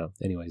site. I don't know.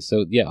 Anyway,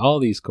 so yeah, all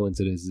these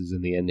coincidences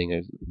in the ending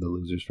are the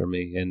losers for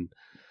me. And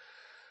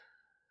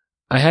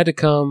I had to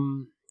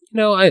come, you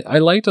know, I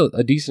liked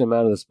a decent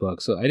amount of this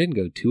book, so I didn't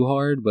go too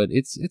hard, but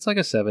it's like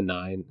a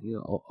 7-9, you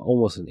know,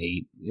 almost an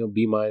 8, you know,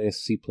 B-,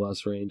 C+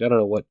 range. I don't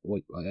know what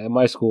at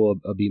my school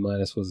a B-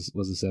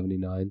 was a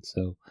 79,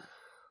 so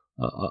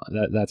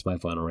that's my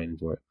final rating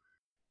for it.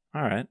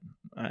 All right.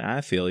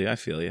 I feel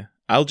you.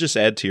 I'll just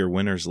add to your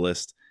winners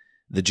list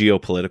the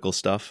geopolitical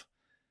stuff.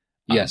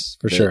 Yes,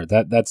 for sure.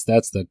 That's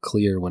the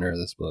clear winner of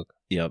this book.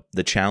 Yep.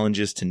 The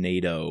challenges to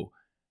NATO,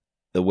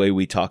 the way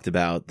we talked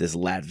about this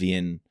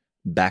Latvian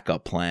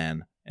backup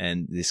plan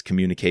and this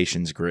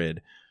communications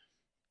grid.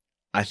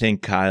 I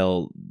think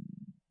Kyle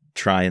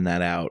trying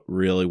that out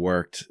really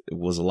worked. It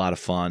was a lot of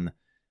fun.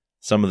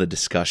 Some of the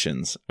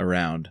discussions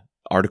around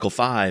Article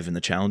 5 and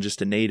the challenges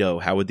to NATO.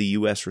 How would the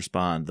U.S.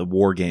 respond? The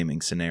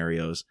wargaming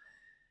scenarios.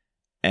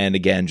 And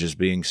again, just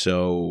being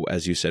so,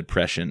 as you said,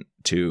 prescient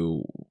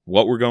to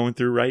what we're going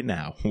through right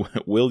now.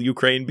 Will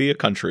Ukraine be a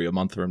country a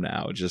month from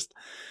now? Just,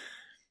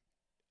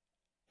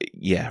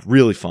 yeah,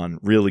 really fun,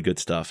 really good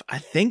stuff. I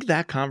think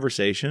that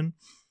conversation,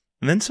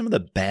 and then some of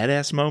the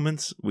badass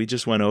moments we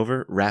just went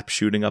over, Rap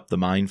shooting up the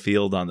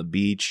minefield on the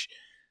beach,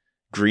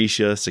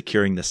 Grisha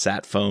securing the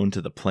sat phone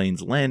to the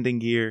plane's landing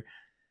gear.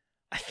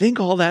 I think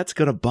all that's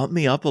going to bump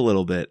me up a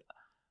little bit.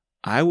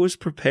 I was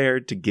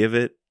prepared to give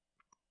it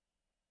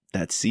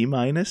that C-.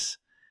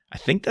 I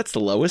think that's the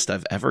lowest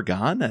I've ever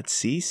gone. That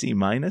C-.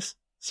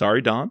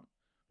 Sorry, Dawn.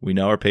 We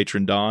know our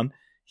patron Dawn,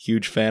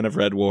 huge fan of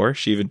Red War.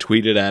 She even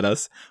tweeted at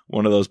us.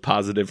 One of those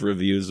positive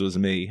reviews was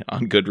me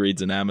on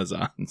Goodreads and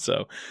Amazon.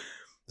 So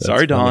that's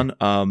sorry, funny.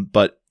 Dawn.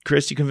 But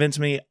Chris, you convinced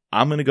me.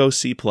 I'm going to go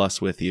C+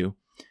 with you.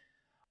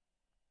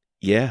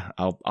 Yeah,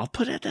 I'll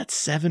put it at that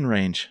 7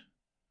 range.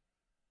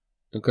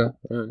 Okay.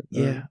 All right.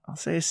 Yeah, I'll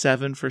say a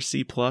 7 for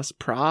C+.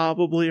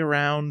 Probably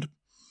around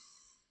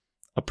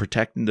a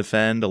Protect and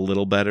Defend, a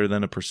little better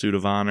than a Pursuit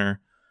of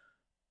Honor.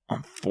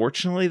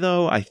 Unfortunately,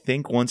 though, I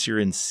think once you're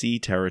in C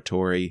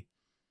territory,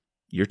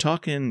 you're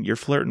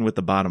flirting with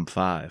the bottom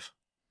 5.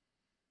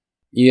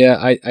 Yeah,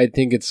 I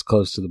think it's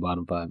close to the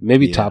bottom 5.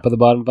 Maybe top of the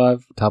bottom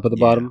 5, top of the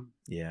bottom.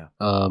 Yeah.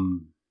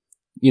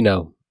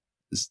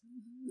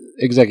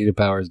 Executive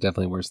Power is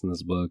definitely worse than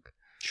this book.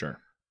 Sure.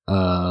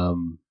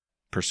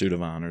 Pursuit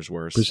of Honor is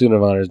worse. Pursuit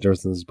of Honor is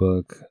worse than this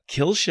book.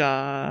 Kill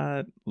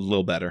Shot, a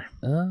little better.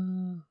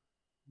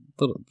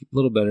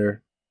 Little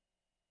better.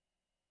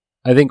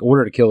 I think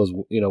Order to Kill is,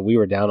 we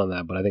were down on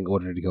that, but I think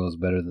Order to Kill is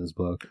better than this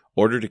book.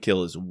 Order to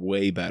Kill is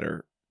way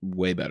better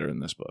than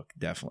this book,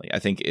 definitely. I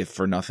think if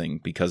for nothing,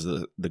 because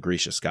of the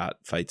Grisha Scott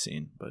fight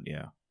scene, but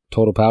yeah.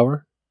 Total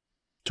Power,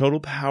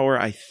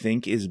 I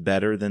think, is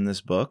better than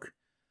this book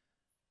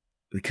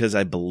because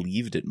I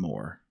believed it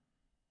more.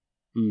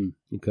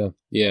 Okay.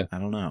 Yeah. I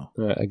don't know.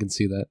 All right, I can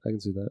see that.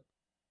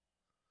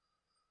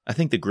 I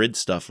think the grid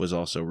stuff was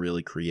also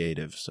really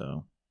creative,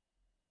 so.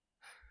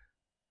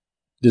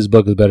 This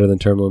book is better than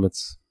Term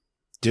Limits.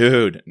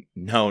 Dude,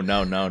 no. I'm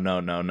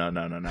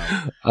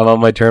on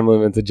my Term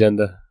Limits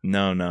agenda.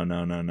 No. No,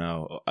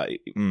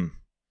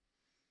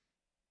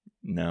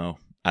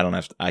 I don't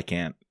have to, I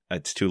can't.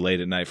 It's too late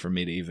at night for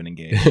me to even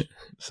engage.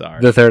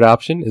 Sorry. The third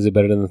option? Is it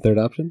better than the third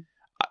option?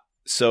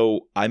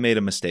 So I made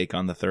a mistake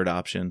on the third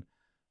option.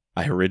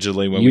 I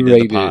originally, when we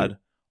did the pod,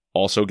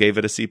 also gave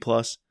it a C+.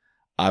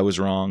 I was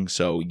wrong.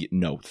 So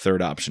no,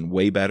 third option,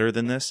 way better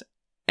than this.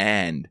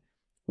 And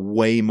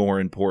way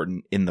more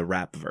important in the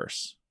rap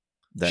verse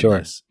than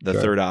this. The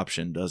third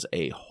option does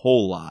a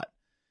whole lot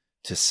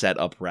to set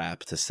up rap,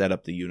 to set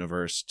up the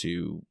universe,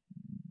 to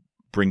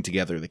bring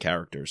together the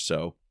characters.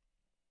 So,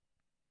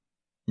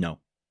 no,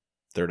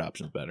 third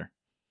option's better.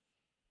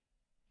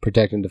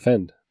 Protect and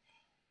Defend.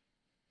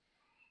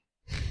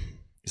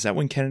 Is that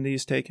when Kennedy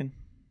is taken?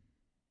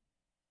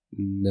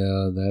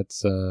 No,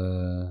 that's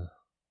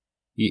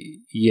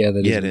yeah,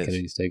 that is when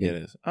Kennedy's taken. Yeah,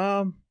 it is.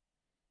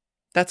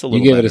 That's a little.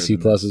 You gave it a C+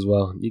 as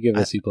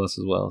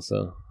well.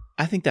 So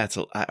I think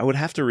I would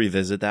have to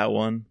revisit that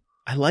one.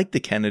 I like the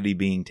Kennedy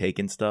being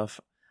taken stuff.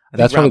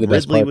 That's probably the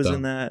best Ridley part, was though.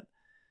 in that.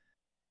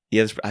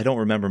 Yeah, I don't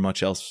remember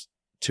much else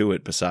to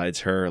it besides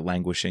her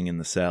languishing in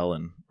the cell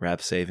and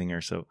Rap saving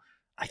her. So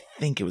I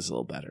think it was a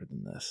little better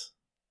than this.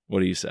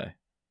 What do you say?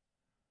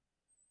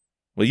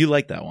 Well, you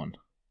like that one.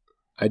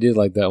 I did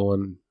like that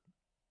one.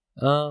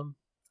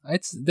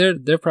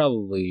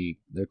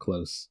 They're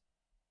close.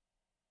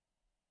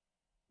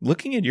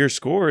 Looking at your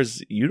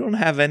scores, you don't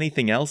have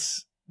anything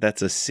else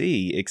that's a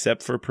C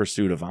except for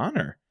Pursuit of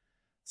Honor.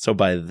 So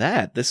by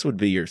that, this would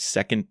be your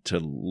second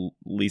to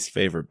least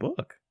favorite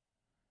book.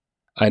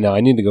 I know.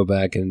 I need to go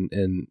back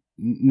and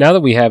now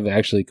that we have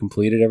actually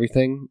completed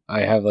everything,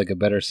 I have like a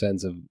better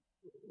sense of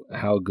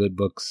how good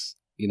books,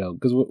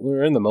 because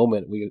we're in the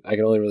moment. I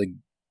can only really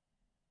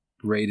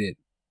rate it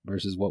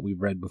versus what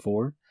we've read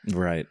before.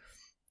 Right.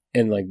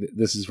 And like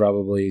this is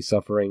probably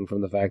suffering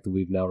from the fact that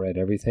we've now read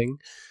everything.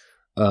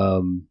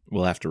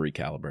 We'll have to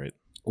recalibrate.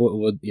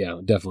 Well, yeah,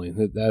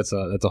 definitely. That's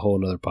a whole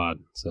nother pod.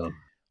 So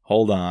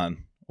hold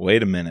on.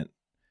 Wait a minute.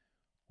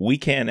 We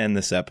can't end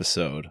this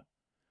episode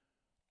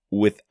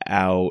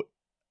without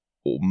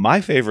my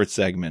favorite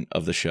segment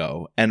of the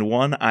show, and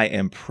one I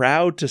am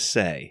proud to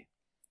say,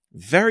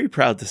 very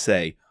proud to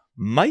say,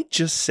 might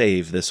just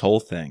save this whole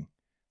thing.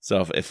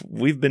 So if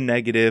we've been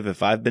negative,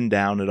 if I've been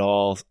down at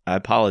all, I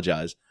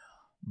apologize.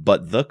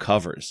 But the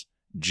covers,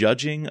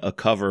 judging a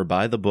cover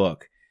by the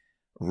book,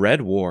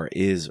 Red War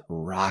is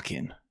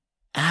rocking.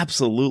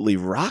 Absolutely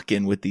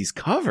rocking with these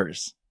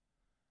covers.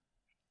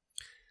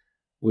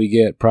 We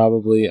get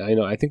probably,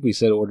 I think we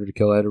said Order to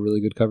Kill had a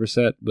really good cover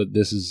set, but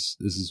this is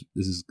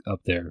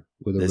up there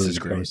with a really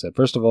good cover set.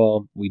 First of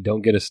all, we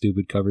don't get a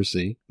stupid cover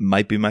C.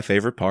 Might be my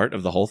favorite part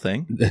of the whole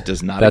thing. It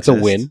does not That's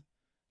exist. A win.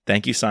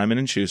 Thank you,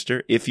 Simon &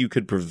 Schuster. If you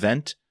could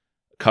prevent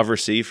cover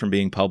C from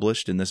being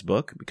published in this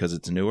book because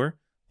it's newer,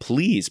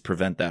 please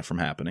prevent that from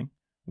happening.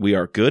 We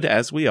are good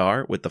as we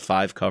are with the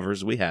 5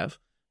 covers we have.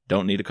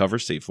 Don't need a cover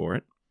C for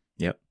it.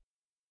 Yep.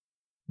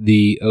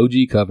 The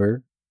OG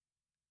cover,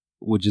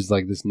 which is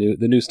like the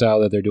new style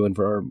that they're doing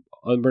for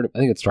I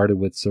think it started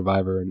with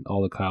Survivor and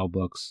all the Kyle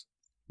books.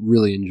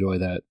 Really enjoy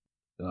that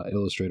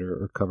illustrator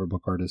or cover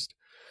book artist.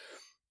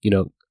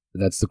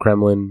 That's the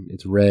Kremlin.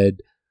 It's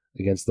red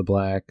against the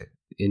black,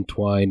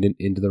 entwined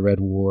into the Red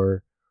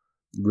War.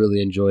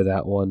 Really enjoy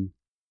that one.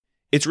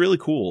 It's really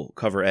cool,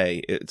 cover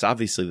A. It's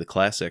obviously the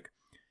classic.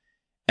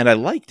 And I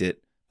liked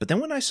it, but then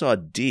when I saw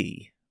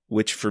D,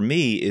 which for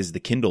me is the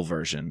Kindle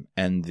version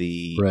and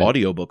the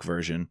audiobook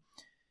version,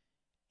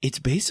 it's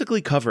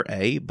basically cover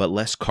A, but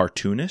less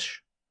cartoonish.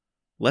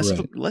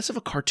 Less of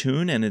a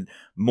cartoon and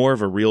more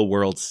of a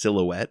real-world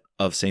silhouette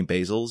of St.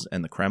 Basil's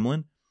and the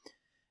Kremlin.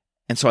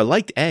 And so I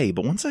liked A,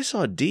 but once I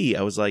saw D,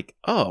 I was like,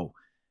 oh,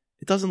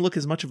 it doesn't look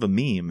as much of a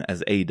meme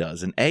as A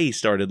does. And A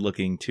started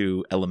looking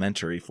too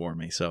elementary for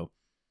me. So,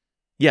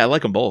 yeah, I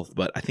like them both,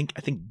 but I think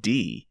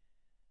D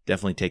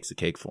definitely takes the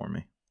cake for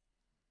me.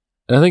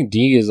 And I think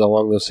D is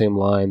along those same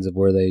lines of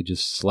where they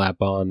just slap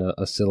on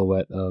a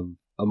silhouette of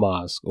a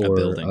mosque or a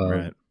building,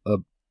 right?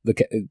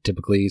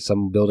 Typically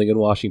some building in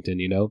Washington,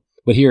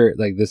 But here,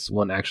 like, this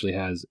one actually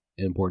has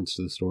importance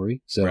to the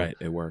story, so right,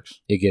 it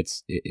works.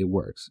 It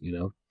works,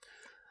 And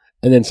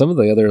then some of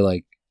the other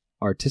like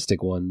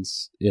artistic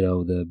ones,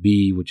 the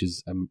B, which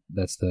is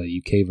that's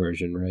the UK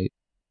version, right?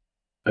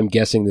 I'm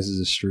guessing this is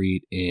a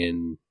street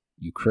in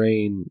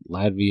Ukraine,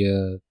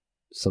 Latvia,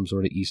 some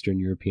sort of Eastern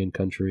European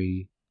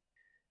country,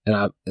 and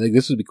I think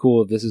this would be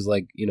cool if this is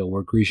like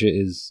where Grisha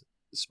is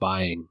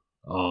spying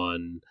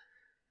on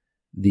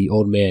the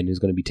old man who's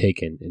going to be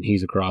taken, and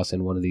he's across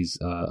in one of these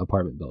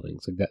apartment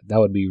buildings. Like that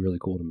would be really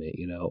cool to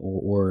me,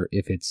 or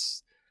if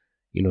it's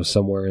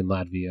somewhere in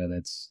Latvia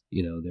that's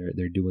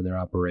they're doing their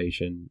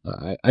operation.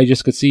 I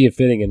just could see it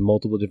fitting in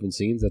multiple different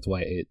scenes. That's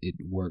why it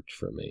worked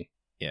for me.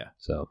 Yeah,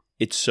 so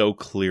it's so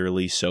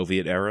clearly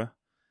Soviet era,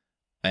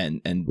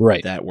 and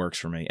right. That works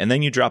for me. And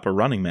then you drop a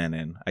Running Man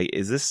in.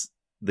 Is this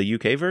the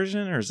UK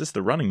version or is this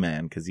the Running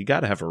Man? Because you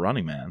got to have a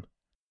Running Man.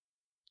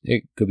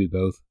 It could be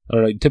both. I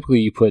don't know. Typically,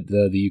 you put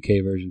the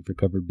UK version for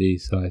cover B,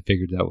 so I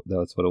figured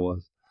that's what it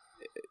was.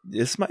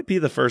 This might be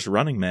the first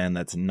Running Man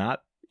that's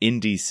not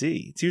in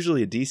DC. It's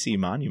usually a DC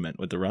monument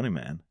with the Running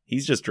Man.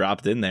 He's just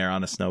dropped in there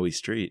on a snowy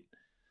street.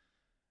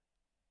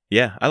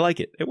 Yeah, I like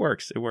it. It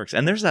works.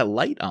 And there's that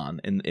light on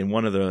in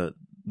one of the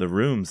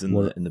rooms in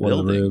the building.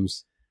 Of the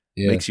rooms.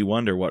 Yeah. Makes you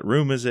wonder, what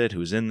room is it?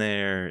 Who's in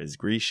there? Is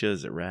Grisha?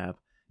 Is it Rab?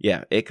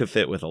 Yeah, it could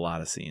fit with a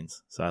lot of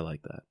scenes, so I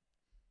like that.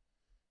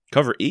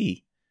 Cover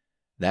E.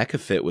 That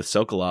could fit with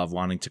Sokolov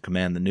wanting to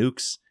command the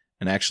nukes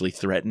and actually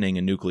threatening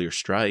a nuclear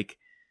strike.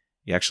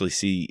 You actually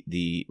see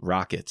the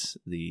rockets,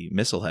 the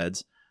missile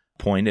heads,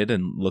 pointed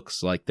and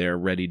looks like they're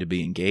ready to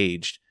be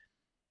engaged.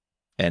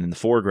 And in the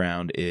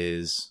foreground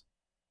is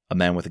a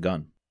man with a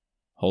gun,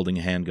 holding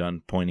a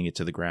handgun, pointing it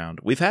to the ground.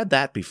 We've had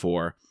that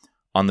before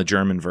on the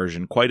German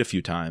version quite a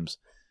few times.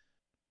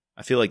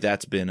 I feel like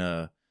that's been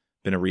a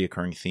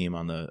reoccurring theme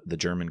on the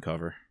German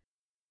cover.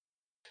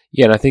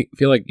 Yeah, and I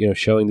feel like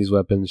showing these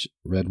weapons,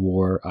 Red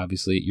War,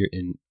 obviously you're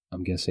in.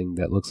 I'm guessing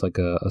that looks like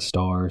a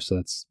star, so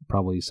that's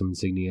probably some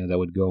insignia that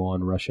would go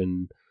on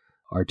Russian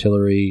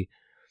artillery.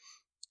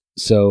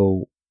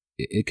 So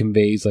it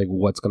conveys like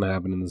what's going to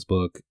happen in this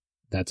book.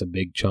 That's a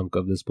big chunk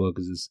of this book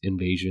is this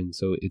invasion,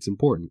 so it's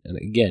important. And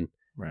again,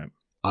 right,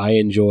 I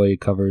enjoy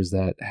covers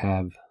that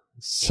have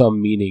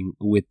some meaning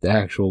with the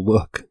actual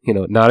book.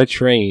 Not a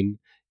train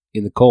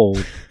in the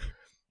cold.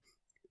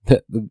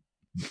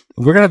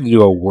 We're gonna have to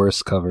do a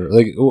worst cover.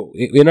 Like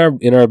in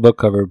our book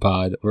cover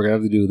pod, we're gonna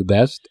have to do the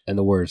best and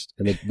the worst.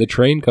 And the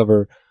train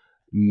cover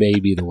may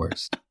be the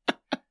worst.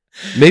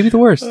 Maybe the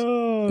worst.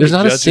 Oh, there's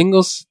not a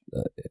single.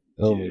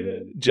 Oh my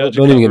god!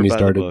 Don't even get me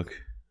started.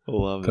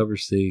 Love cover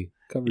C.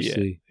 Cover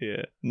C.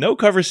 Yeah. No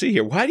cover C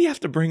here. Why do you have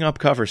to bring up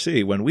cover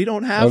C when we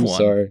don't have one?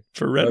 Sorry.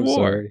 For Red War.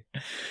 Sorry.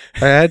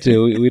 I had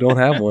to. We don't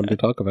have one to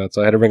talk about,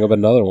 so I had to bring up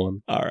another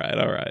one. All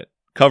right.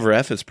 Cover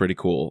F is pretty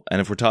cool.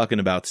 And if we're talking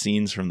about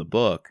scenes from the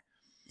book,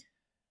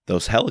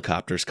 those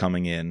helicopters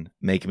coming in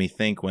make me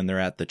think when they're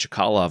at the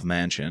Chkalov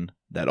mansion,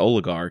 that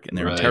oligarch, and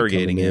they're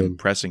interrogating him,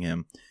 pressing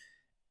him,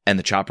 and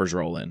the choppers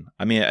roll in.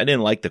 I mean, I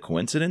didn't like the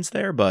coincidence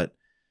there, but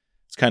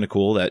it's kind of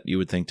cool that you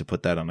would think to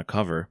put that on a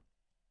cover.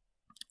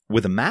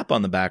 With a map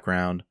on the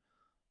background,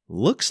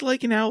 looks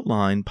like an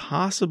outline,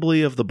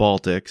 possibly of the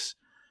Baltics.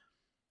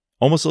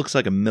 Almost looks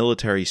like a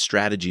military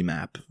strategy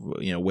map,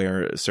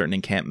 where certain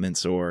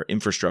encampments or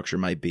infrastructure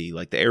might be,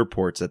 like the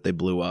airports that they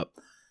blew up.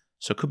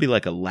 So it could be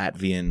like a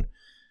Latvian,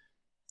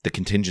 the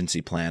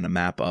contingency plan, a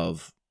map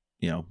of,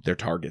 their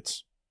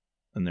targets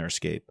and their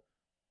escape.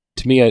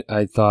 To me,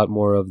 I thought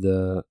more of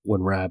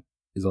when Rab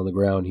is on the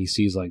ground, he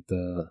sees like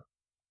the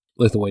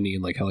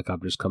Lithuanian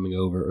helicopters coming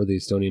over, or the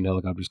Estonian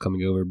helicopters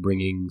coming over,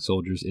 bringing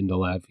soldiers into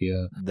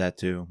Latvia. That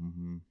too.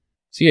 Mm-hmm.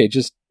 So yeah, it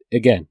just,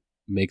 again,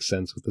 makes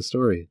sense with the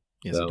story.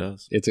 Yes, so it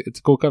does. It's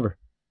a cool cover.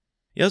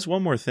 Yeah, there's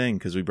one more thing,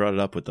 because we brought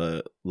it up with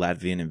the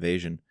Latvian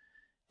invasion.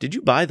 Did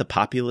you buy the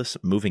populace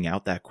moving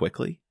out that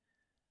quickly?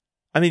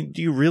 I mean,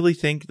 do you really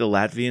think the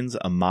Latvians,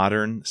 a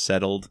modern,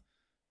 settled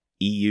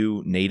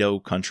EU, NATO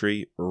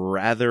country,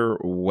 rather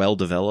well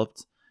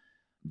developed,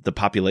 the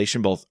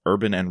population, both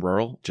urban and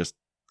rural, just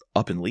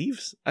up and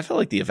leaves? I felt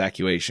like the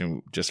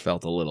evacuation just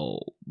felt a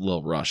little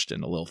rushed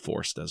and a little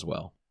forced as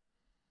well.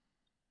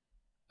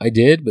 I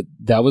did, but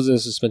that was a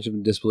suspension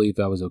of disbelief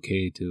I was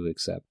okay to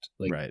accept.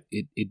 Like, right.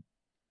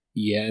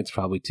 Yeah, it's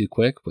probably too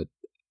quick, but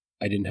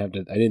I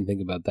didn't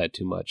think about that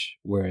too much.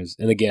 Whereas,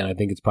 and again, I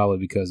think it's probably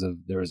because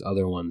there was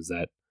other ones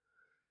that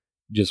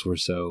just were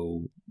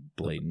so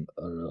blatant.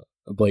 I don't know,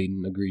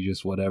 blatant,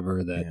 egregious,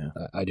 whatever,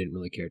 that I didn't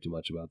really care too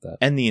much about that.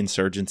 And the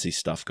insurgency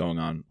stuff going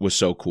on was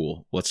so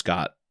cool. What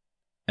Scott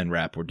and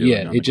Rapp were doing.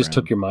 Yeah, it just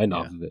took your mind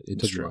off of it. It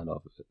took your mind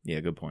off of it.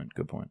 Yeah, good point.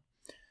 Good point.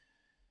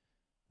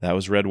 That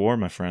was Red War,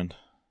 my friend.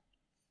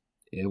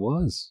 It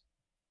was.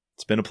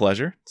 It's been a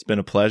pleasure. It's been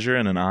a pleasure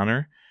and an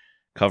honor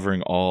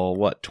covering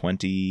all,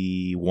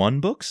 21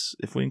 books,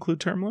 if we include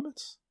Term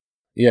Limits?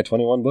 Yeah,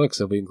 21 books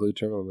if we include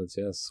Term Limits,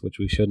 yes, which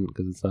we shouldn't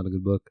because it's not a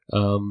good book.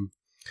 I'm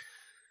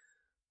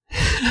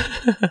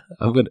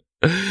gonna.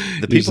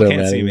 The people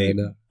can't see me,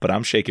 right, but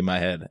I'm shaking my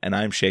head, and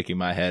I'm shaking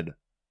my head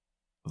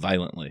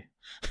violently.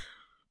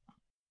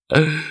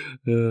 Oh,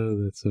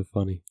 that's so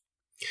funny.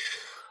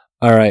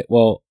 All right,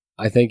 well,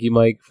 I thank you,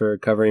 Mike, for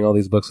covering all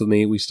these books with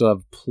me. We still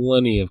have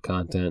plenty of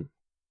content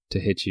to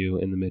hit you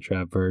in the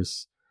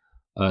Mitrapverse,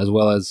 as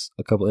well as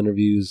a couple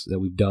interviews that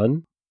we've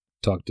done.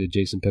 Talked to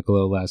Jason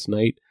Piccolo last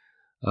night.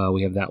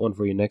 We have that one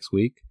for you next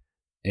week,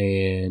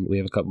 and we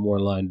have a couple more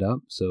lined up,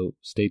 so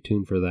stay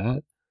tuned for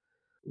that.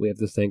 We have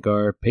to thank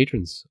our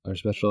patrons, our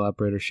special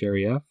operator,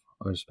 Sherry F.,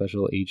 our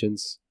special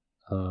agents,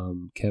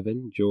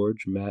 Kevin,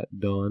 George, Matt,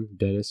 Dawn,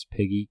 Dennis,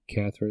 Piggy,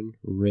 Catherine,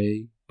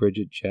 Ray,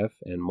 Bridget, Jeff,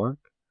 and Mark.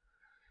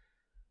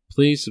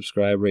 Please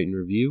subscribe, rate, and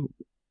review.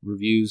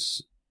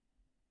 Reviews,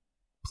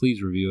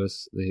 please review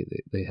us.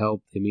 They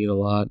help. They mean a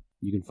lot.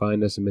 You can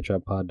find us at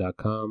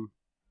mitrappod.com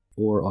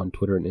or on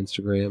Twitter and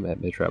Instagram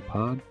at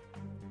mitrappod.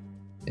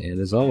 And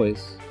as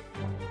always,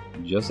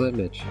 just let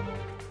Mitch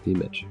be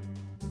Mitch.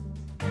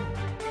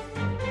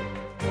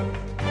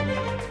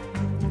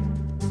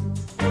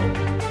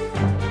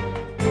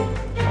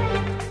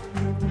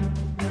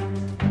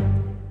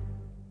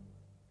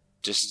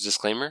 Just a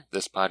disclaimer,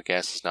 this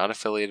podcast is not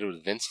affiliated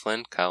with Vince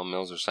Flynn, Kyle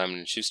Mills, or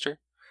Simon & Schuster,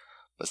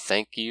 but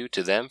thank you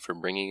to them for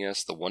bringing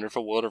us the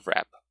wonderful world of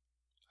rap.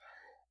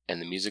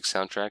 And the music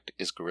soundtrack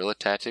is Guerrilla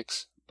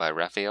Tactics by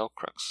Raphael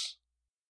Crooks.